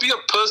 bro, don't be a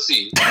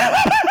pussy."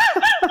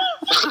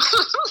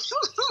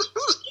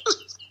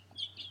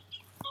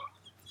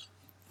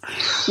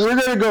 We're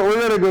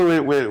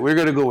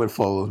gonna go with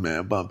Foles,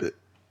 man. Bump it.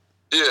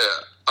 Yeah,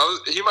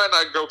 he might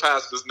not go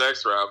past this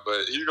next round,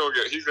 but he's gonna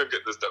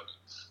get this done.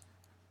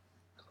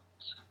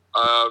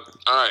 All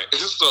right.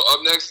 So up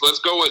next, let's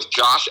go with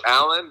Josh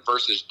Allen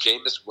versus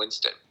Jameis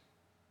Winston.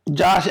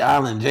 Josh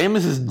Allen.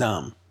 Jameis is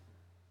dumb.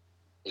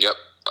 Yep,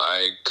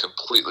 I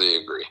completely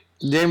agree.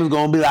 Jameis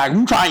gonna be like,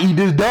 I'm trying to eat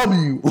this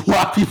W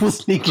while people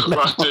sneaking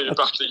out.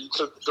 About to eat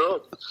this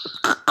W.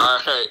 All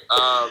right.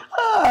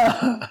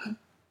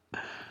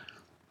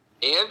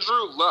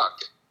 Andrew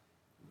Luck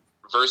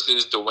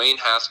versus Dwayne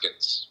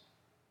Haskins.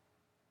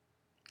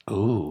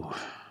 Ooh.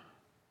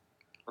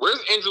 Where's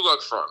Andrew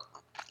Luck from?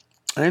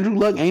 Andrew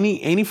Luck, ain't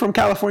he from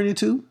California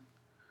too?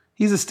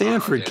 He's a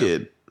Stanford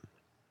kid.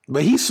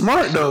 But he's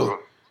smart though.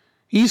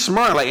 He's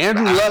smart. Like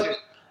Andrew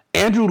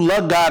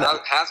Luck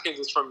got Haskins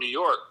is from New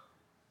York.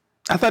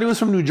 I thought he was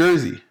from New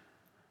Jersey.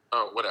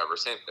 Oh, whatever,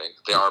 same thing.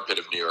 The armpit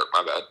of New York,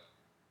 my bad.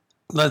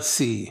 Let's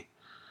see.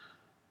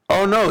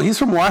 Oh no, he's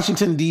from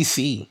Washington,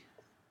 D.C.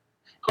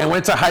 and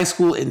went to high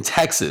school in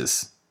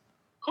Texas.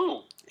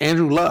 Who?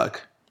 Andrew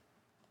Luck.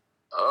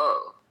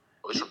 Oh.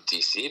 He's from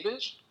D.C.,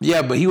 bitch?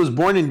 Yeah, but he was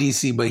born in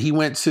D.C., but he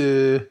went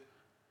to...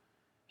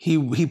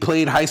 He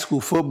played high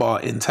school football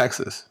in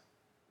Texas.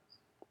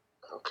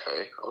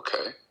 Okay.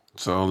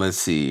 So, let's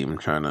see. I'm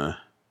trying to...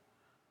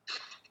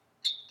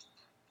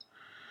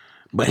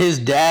 But his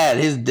dad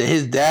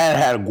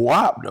had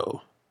guap,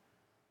 though.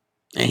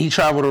 And he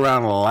traveled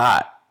around a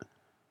lot.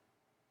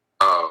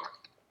 Oh.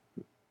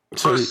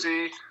 So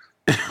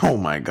oh,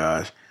 my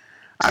gosh.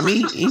 I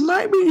mean, he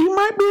might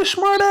be a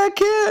smart ass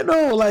kid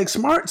though. Like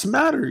smarts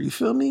matter. You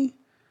feel me?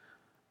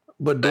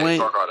 But Dwayne,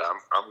 fuck all that.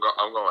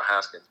 I'm going with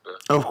Haskins, bro.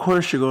 Of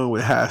course, you're going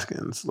with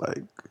Haskins.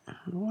 Like,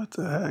 what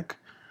the heck?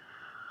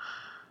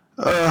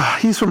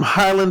 He's from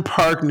Highland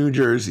Park, New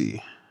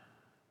Jersey.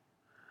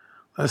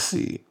 Let's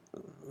see,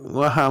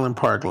 what Highland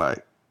Park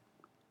like?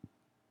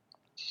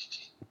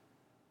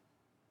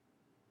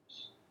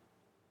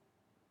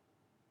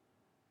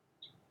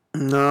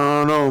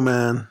 No,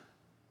 man.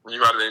 You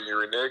got it in your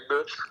renege,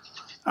 bitch?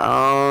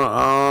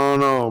 I don't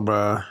know,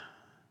 bro.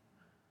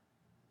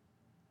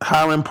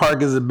 Highland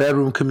Park is a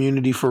bedroom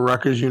community for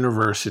Rutgers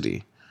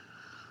University.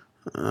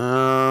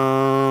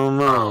 No.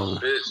 Oh,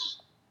 bitch.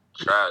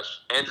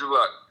 Trash. Andrew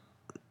Luck.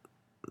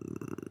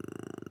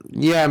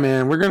 Yeah,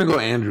 man. We're going to go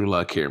Andrew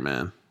Luck here,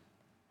 man.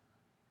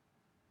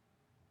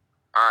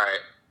 All right.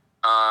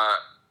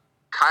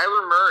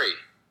 Kyler Murray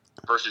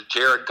versus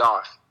Jared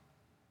Goff.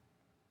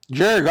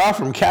 Jared Goff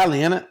from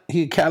Cali, ain't it?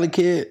 He a Cali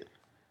kid?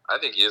 I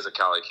think he is a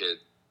Cali kid.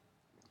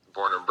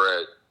 Born and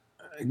bred.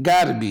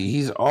 Gotta be.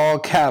 He's all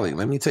Cali.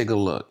 Let me take a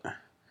look.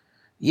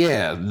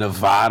 Yeah,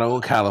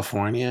 Novato,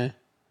 California.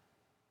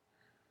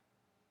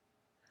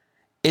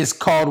 It's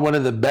called one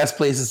of the best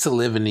places to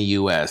live in the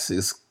U.S.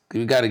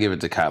 You got to give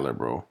it to Kyler,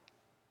 bro.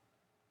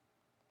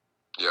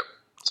 Yep.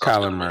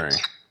 Kyler Murray.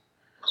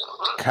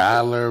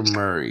 Kyler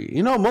Murray.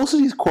 You know, most of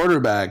these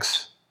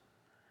quarterbacks,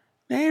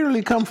 they ain't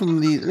really come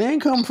from these. They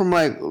ain't come from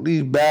like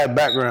these bad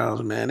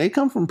backgrounds, man. They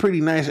come from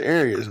pretty nice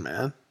areas,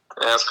 man.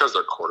 Yeah, it's because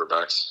they're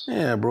quarterbacks.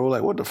 Yeah, bro.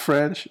 Like what the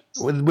French,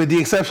 with the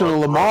exception of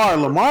Lamar.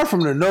 Lamar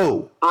from the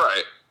no.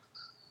 Right.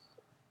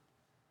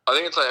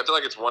 I feel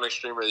like it's one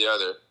extreme or the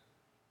other.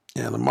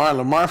 Yeah,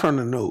 Lamar from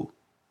the no.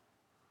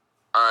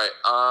 All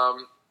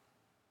right.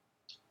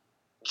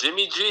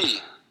 Jimmy G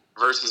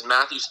versus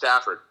Matthew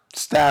Stafford.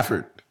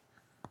 Stafford.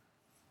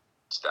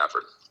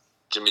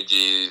 Jimmy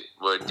G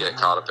would get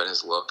caught up in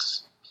his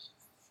looks.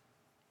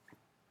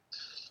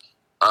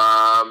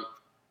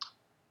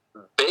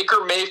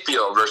 Baker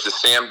Mayfield versus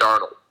Sam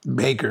Darnold.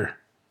 Baker.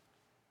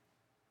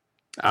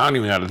 I don't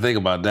even got to think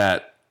about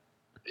that.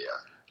 Yeah.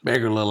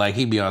 Baker look like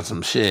he be on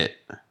some shit.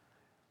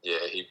 Yeah,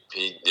 he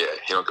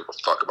don't give a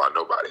fuck about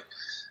nobody.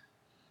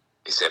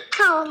 He said,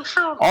 pew,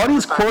 pew. All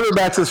these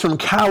quarterbacks is from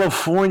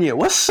California.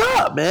 What's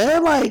up,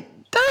 man? Like,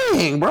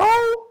 dang, bro.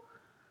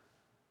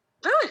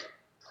 Dang.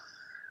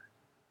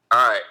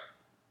 All right.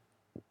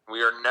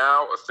 We are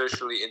now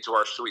officially into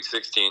our Sweet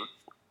 16.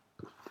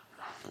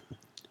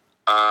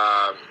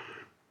 Aaron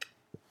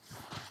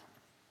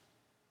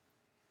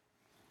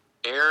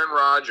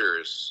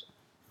Rodgers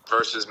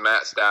versus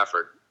Matt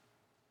Stafford.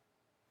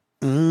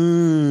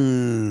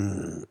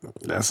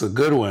 That's a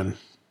good one.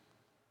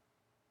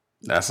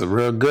 That's a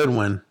real good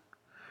one.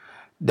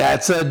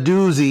 That's a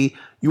doozy.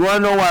 You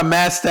want to know why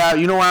Matt Stafford?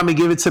 You know why I'm gonna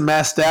give it to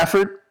Matt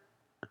Stafford?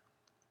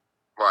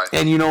 Why?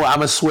 And you know I'm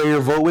gonna sway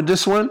your vote with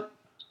this one.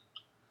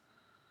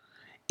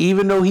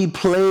 Even though he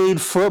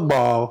played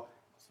football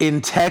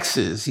in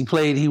Texas, he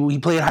played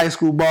high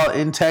school ball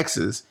in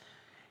Texas.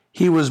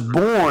 He was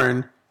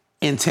born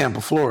in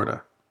Tampa,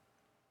 Florida.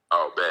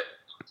 Oh, bet.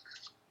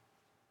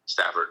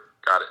 Stafford.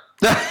 Got it.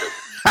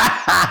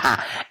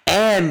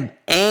 and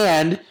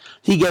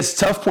he gets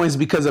tough points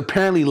because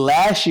apparently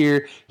last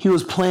year he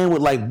was playing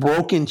with like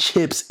broken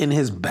chips in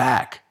his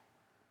back.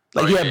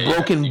 Like he had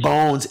broken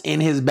bones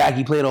in his back.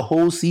 He played a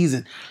whole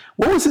season.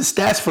 What was his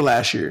stats for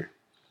last year?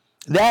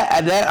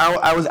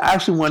 I was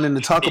actually wanting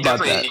to talk about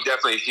that. He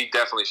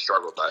definitely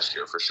struggled last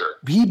year for sure.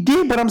 He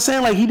did, but I'm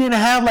saying like he didn't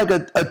have like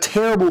a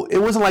terrible. It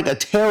wasn't like a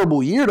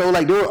terrible year though.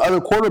 Like there were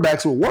other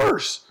quarterbacks who were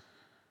worse.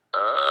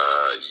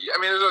 I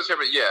mean, there's other,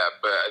 but yeah,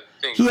 but I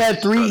think he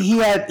had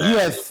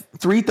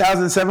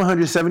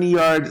 3,770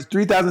 yards,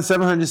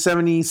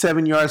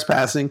 3,777 yards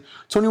passing,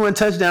 21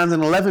 touchdowns,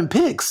 and 11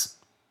 picks.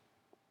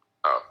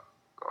 Oh,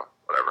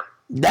 whatever.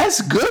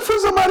 That's good for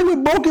somebody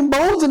with broken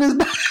bones in his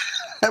back.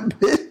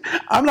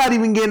 I'm not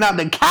even getting out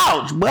the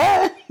couch,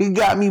 boy. He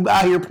got me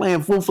out here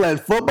playing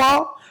full-fledged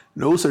football.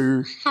 No,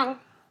 sir.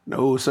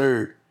 No,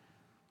 sir.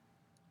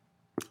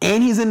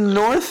 And he's in the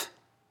North?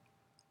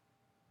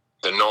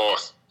 The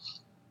North.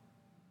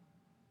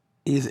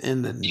 He's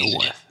in the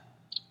North.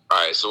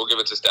 All right, so we'll give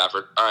it to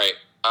Stafford. All right,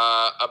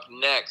 up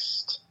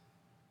next,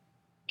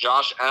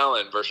 Josh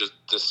Allen versus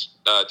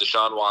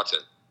Deshaun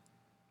Watson.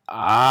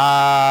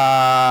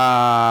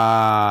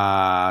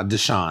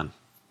 Deshaun.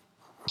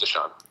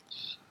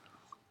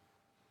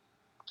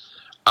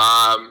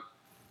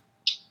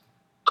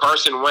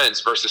 Carson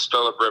Wentz versus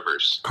Phillip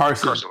Rivers.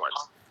 Carson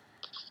Wentz.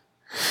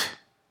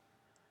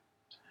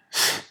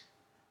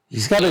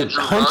 He's got a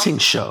hunting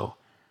show.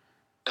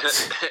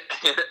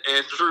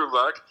 Andrew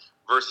Luck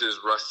versus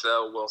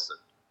Russell Wilson.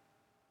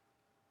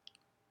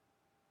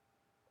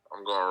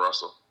 I'm going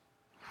Russell.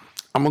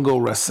 I'm going to go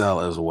Russell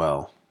as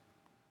well.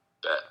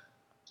 Bet.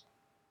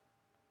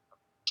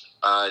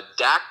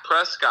 Dak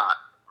Prescott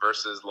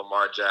versus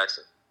Lamar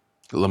Jackson.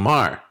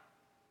 Lamar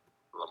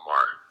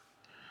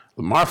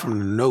from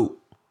the note.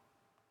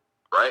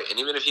 Right? And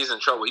even if he's in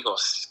trouble, he's going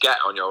to scat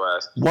on your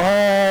ass.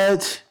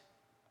 What?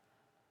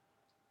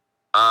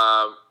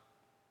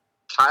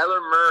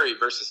 Kyler Murray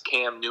versus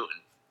Cam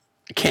Newton.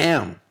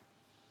 Cam.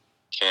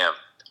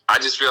 I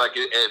just feel like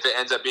if it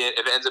ends up being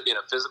a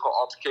physical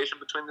altercation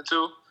between the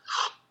two,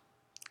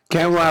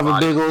 Cam will have a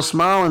big old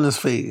smile on his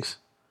face.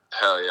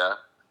 Hell yeah.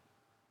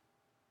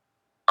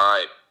 All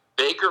right,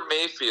 Baker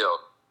Mayfield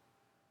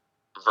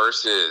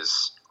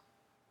versus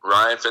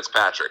Ryan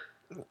Fitzpatrick.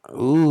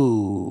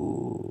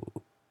 Ooh,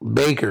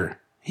 Baker.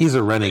 He's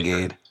a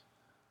renegade.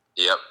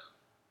 Yep.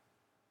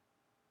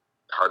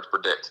 Hard to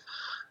predict.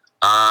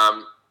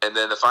 And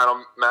then the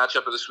final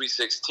matchup of the Sweet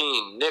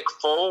 16, Nick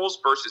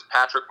Foles versus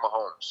Patrick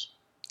Mahomes.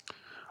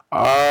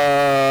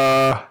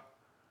 I'm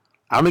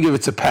going to give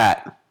it to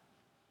Pat.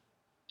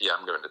 Yeah,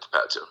 I'm giving it to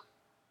Pat too.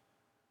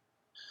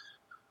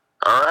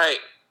 All right.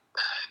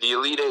 The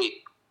Elite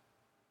Eight.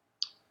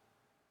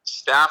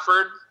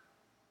 Stafford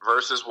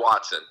versus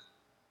Watson.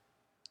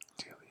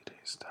 The Elite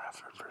Eight,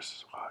 Stafford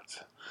versus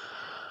Watson.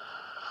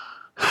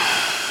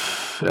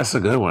 That's a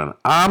good one.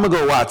 I'm going to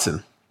go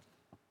Watson.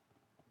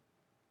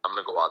 I'm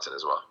going to go Watson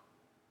as well.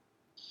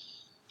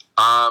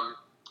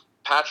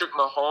 Patrick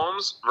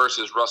Mahomes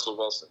versus Russell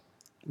Wilson.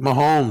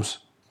 Mahomes.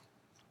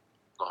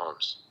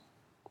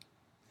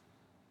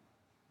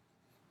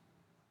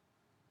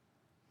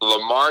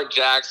 Lamar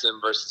Jackson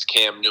versus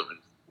Cam Newton.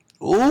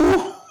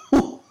 Ooh.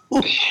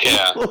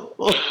 Yeah.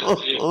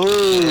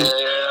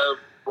 Yeah,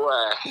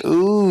 boy.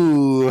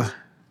 Ooh.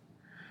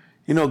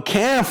 You know,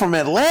 Cam from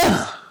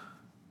Atlanta.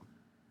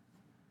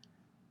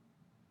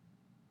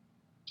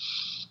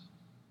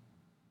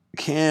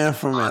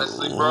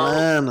 Honestly,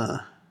 Atlanta. Bro,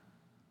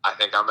 I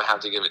think I'm going to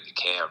have to give it to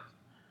Cam.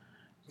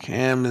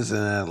 Cam is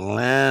in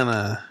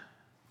Atlanta.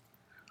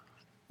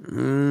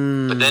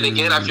 But then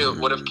again, I feel,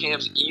 what if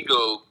Cam's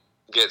ego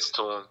gets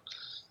to him?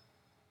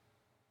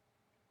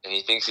 And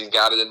he thinks he's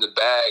got it in the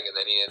bag, and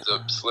then he ends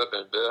up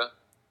slipping, Bill.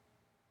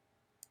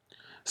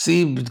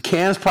 See,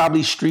 Cam's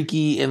probably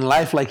streaky in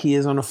life like he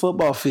is on the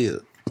football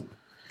field.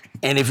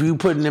 And if you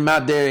putting him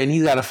out there and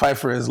he's got to fight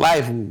for his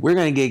life, we're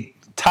going to get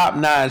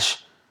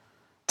top-notch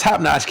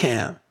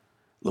Cam.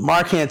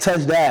 Lamar can't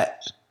touch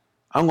that.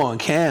 I'm going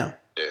Cam.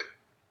 Yeah,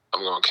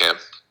 I'm going Cam.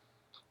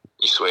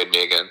 You swayed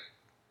me again.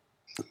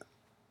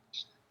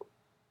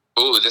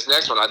 Ooh, this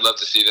next one, I'd love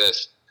to see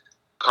this.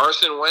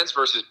 Carson Wentz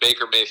versus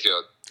Baker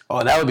Mayfield.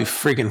 Oh, that would be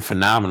freaking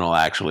phenomenal,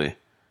 actually.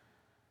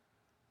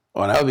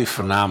 Oh, that would be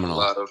phenomenal.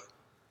 Love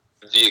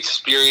the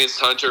experienced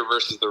hunter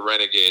versus the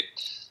renegade.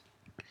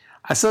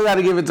 I still got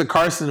to give it to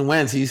Carson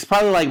Wentz. He's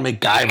probably like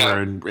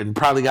MacGyver and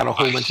probably got a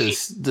whole bunch of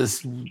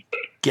this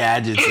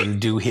gadgets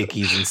and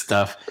doohickeys and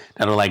stuff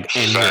that'll like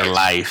end your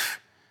life.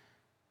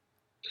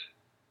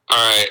 All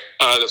right,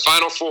 the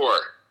final four: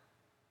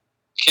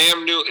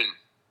 Cam Newton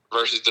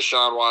versus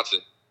Deshaun Watson.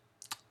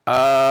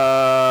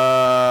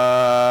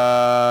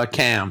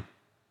 Cam.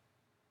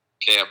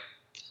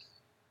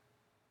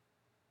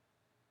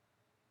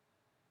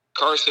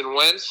 Carson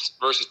Wentz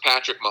versus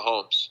Patrick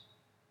Mahomes.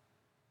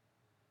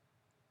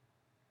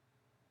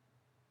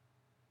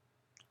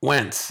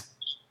 Wentz.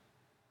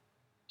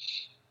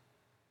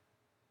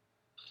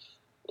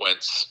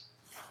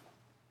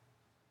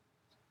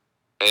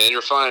 And in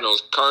your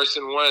finals,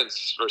 Carson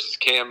Wentz versus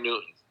Cam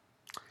Newton.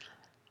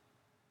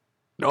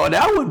 No,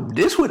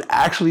 this would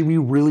actually be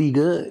really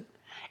good.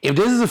 If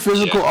this is a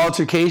physical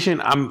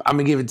altercation, I'm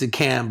gonna give it to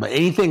Cam. But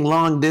anything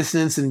long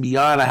distance and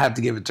beyond, I have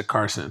to give it to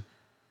Carson.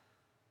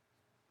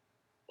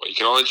 Well, you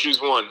can only choose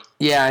one.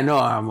 Yeah, I know.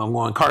 I'm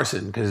going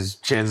Carson because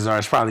chances are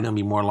it's probably gonna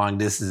be more long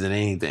distance than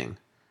anything.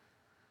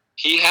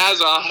 He has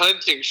a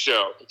hunting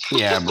show.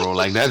 Yeah, bro.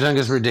 Like, that junk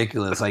is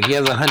ridiculous. Like, he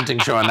has a hunting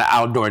show on the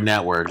Outdoor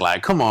Network.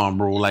 Like, come on,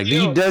 bro. Like,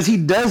 he does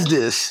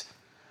this.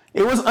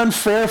 It was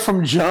unfair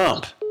from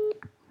jump.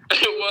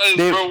 It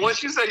was, bro.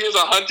 Once you said he has a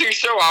hunting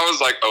show, I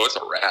was like, oh, it's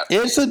a wrap.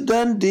 It's a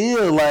done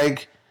deal.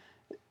 Like,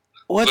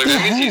 what the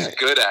heck? That means he's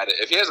good at it.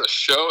 If he has a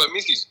show, it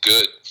means he's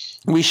good.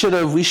 We should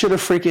have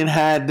freaking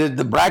had,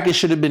 the bracket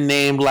should have been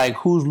named, like,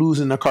 who's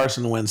losing to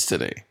Carson Wentz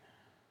today?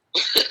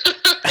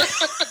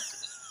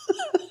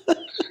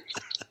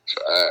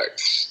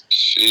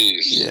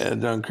 Jeez. Yeah,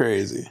 done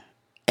crazy.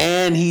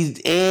 And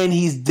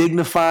he's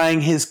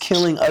dignifying his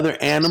killing other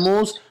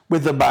animals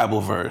with a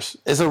Bible verse.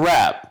 It's a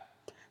wrap.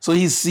 So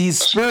he's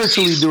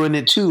spiritually doing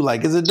it too.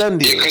 Like, it's a done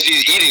deal. Yeah, because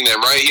he's eating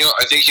them, right?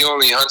 I think he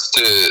only hunts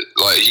to,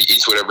 like, he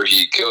eats whatever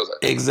he kills.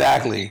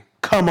 Exactly.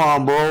 Come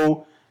on,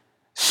 bro.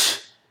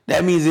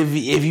 That means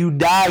if you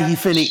die, he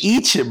finna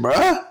eat you,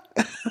 bruh.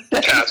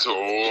 That's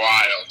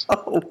wild.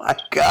 Oh my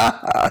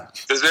God.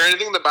 Is there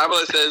anything in the Bible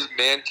that says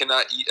man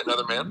cannot eat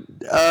another man?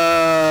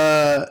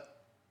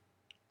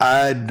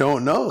 I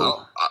don't know.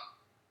 No,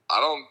 I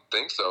don't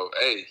think so.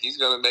 Hey, he's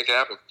gonna make it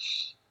happen.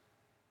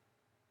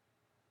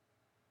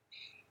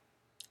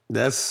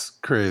 That's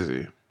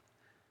crazy.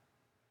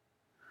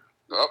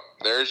 Oh,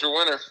 there's your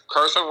winner,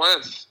 Carson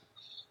Wentz.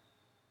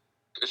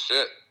 Good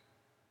shit.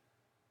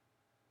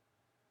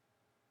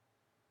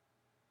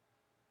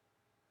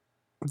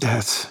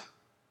 That's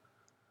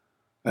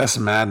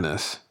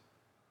madness.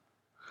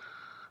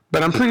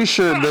 But I'm pretty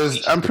sure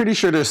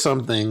there's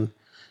something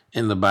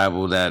in the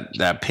Bible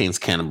that paints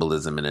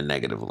cannibalism in a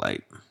negative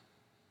light.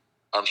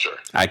 I'm sure.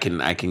 I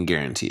can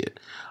guarantee it.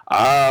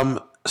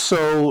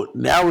 So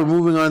now we're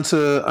moving on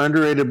to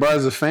underrated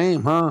bars of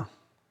fame, huh?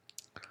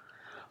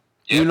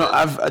 Yeah,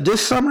 I've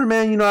this summer,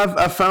 man.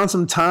 I've found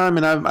some time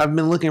and I've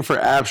been looking for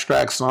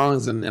abstract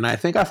songs, and I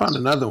think I found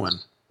another one.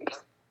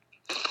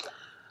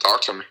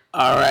 Talk to me.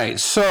 All right,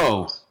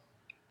 so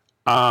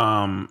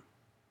I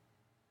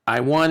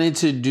wanted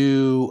to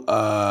do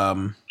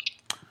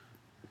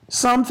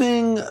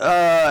something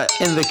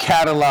in the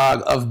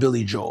catalog of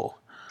Billy Joel.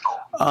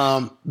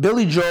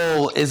 Billy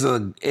Joel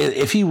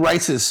if he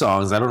writes his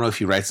songs, I don't know if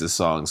he writes his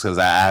songs because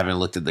I haven't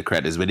looked at the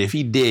credits, but if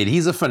he did,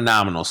 he's a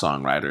phenomenal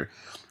songwriter.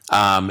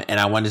 And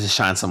I wanted to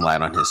shine some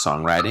light on his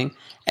songwriting.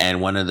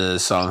 And one of the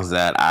songs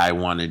that I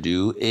want to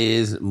do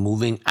is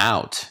Moving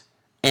Out,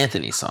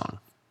 Anthony's song.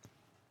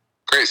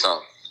 Great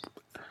song.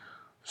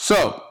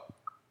 So,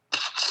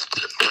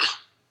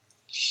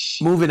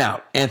 Moving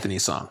Out,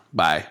 Anthony's song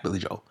by Billy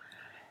Joel.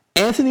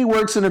 Anthony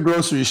works in a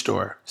grocery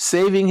store,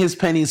 saving his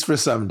pennies for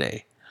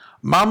someday.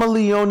 Mama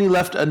Leone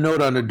left a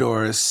note on the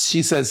door.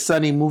 She said,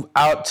 "Sonny, move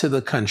out to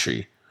the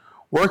country.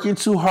 Working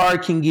too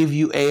hard can give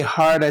you a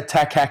heart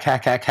attack,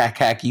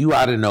 hack. You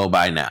ought to know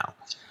by now.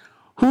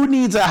 Who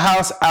needs a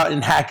house out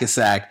in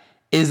Hackensack?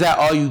 Is that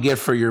all you get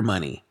for your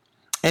money?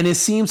 And it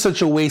seems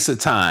such a waste of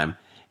time.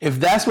 If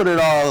that's what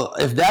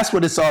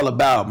it's all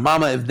about,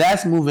 Mama, if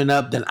that's moving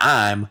up, then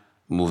I'm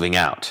moving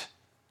out."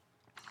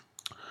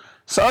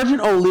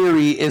 Sergeant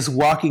O'Leary is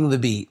walking the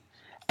beat.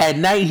 At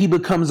night, he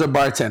becomes a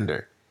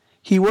bartender.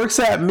 He works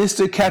at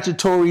Mr.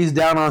 Cacciatore's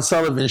down on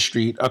Sullivan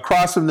Street,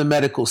 across from the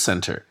medical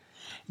center.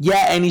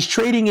 Yeah, and he's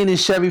trading in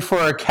his Chevy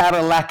for a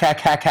Cadillac,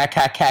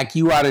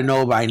 you ought to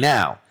know by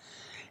now.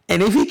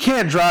 And if he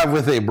can't drive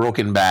with a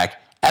broken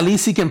back, at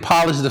least he can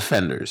polish the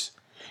fenders.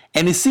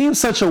 And it seems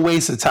such a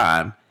waste of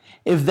time.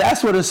 If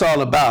that's what it's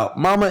all about,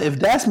 Mama, if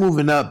that's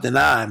moving up, then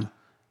I'm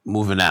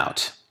moving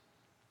out.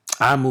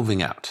 I'm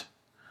moving out.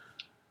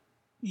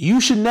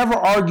 You should never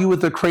argue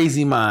with a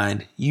crazy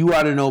mind. You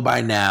ought to know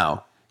by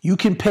now. You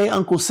can pay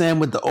Uncle Sam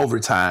with the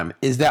overtime.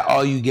 Is that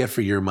all you get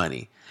for your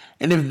money?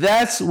 And if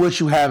that's what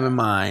you have in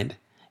mind,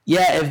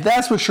 yeah, if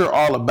that's what you're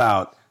all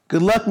about,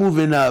 good luck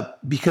moving up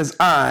because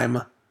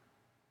I'm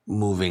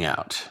moving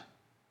out.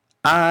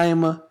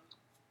 I'm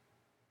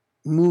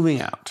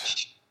moving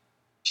out.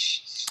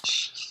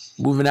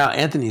 Moving out,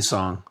 Anthony's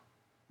song,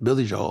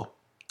 Billy Joel,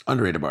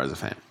 underrated bars of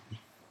fame.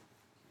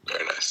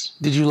 Very nice.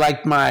 Did you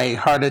like my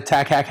heart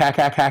attack, hack? I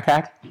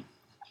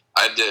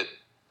did,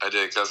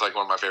 because that's like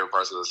one of my favorite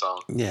parts of the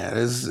song. Yeah,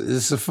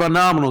 it's a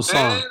phenomenal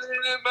song. You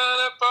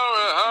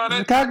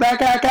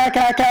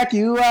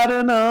ought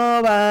to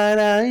know by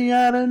now. You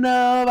ought to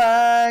know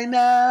by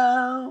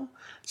now.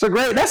 It's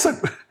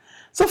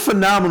a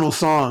phenomenal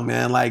song,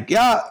 man. Like,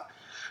 y'all,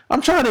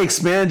 I'm trying to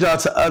expand y'all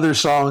to other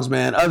songs,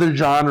 man, other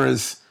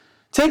genres.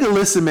 Take a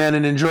listen, man,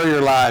 and enjoy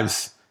your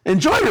lives.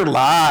 Enjoy your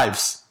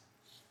lives.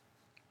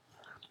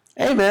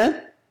 Hey,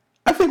 man,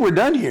 I think we're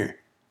done here.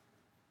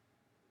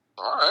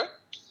 All right.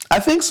 I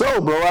think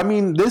so, bro. I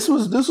mean, this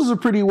was a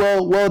pretty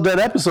well done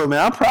episode,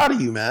 man. I'm proud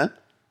of you, man.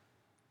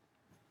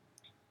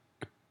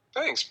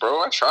 Thanks,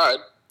 bro. I tried.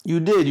 You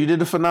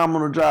did a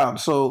phenomenal job.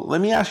 So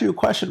let me ask you a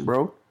question,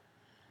 bro.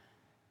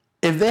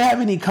 If they have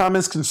any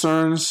comments,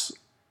 concerns,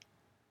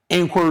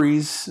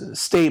 inquiries,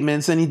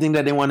 statements, anything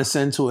that they want to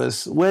send to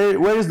us,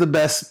 where is the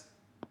best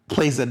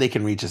place that they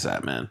can reach us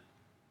at, man?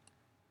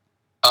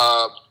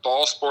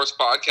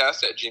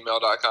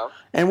 Ballsportspodcast@gmail.com.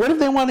 And what if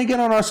they want to get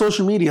on our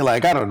social media,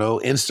 like, I don't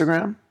know,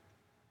 Instagram?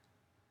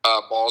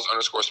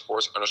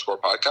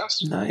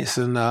 Balls_sports_podcast. Nice.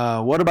 And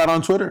what about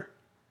on Twitter?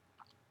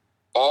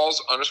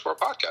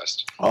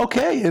 Balls_podcast.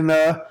 Okay. And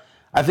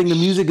I think the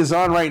music is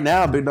on right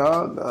now, big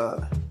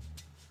dog.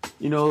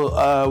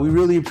 We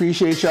really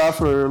appreciate y'all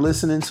for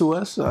listening to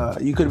us.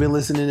 You could have been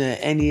listening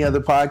to any other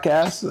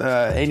podcast,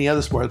 any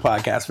other sports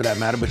podcast for that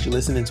matter, but you're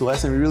listening to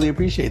us, and we really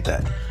appreciate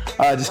that.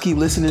 Just keep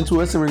listening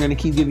to us, and we're going to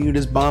keep giving you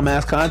this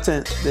bomb-ass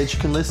content that you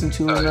can listen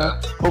to and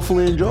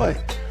hopefully enjoy.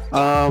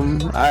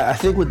 I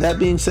think with that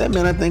being said,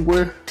 man, I think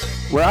we're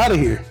out of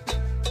here.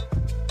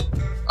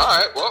 All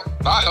right, well,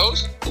 bye,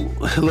 host.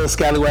 Little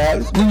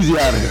scallywags, who's you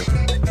out of here?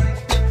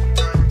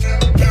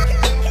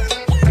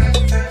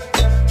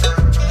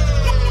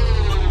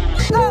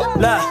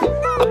 Look,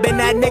 I've been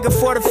that nigga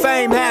for the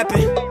fame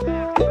happen.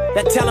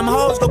 That tell them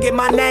hoes go get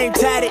my name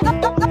tatted.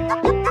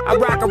 I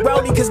rock a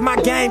rollie cause my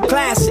game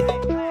classic.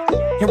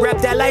 And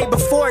rep LA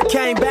before it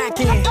came back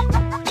in.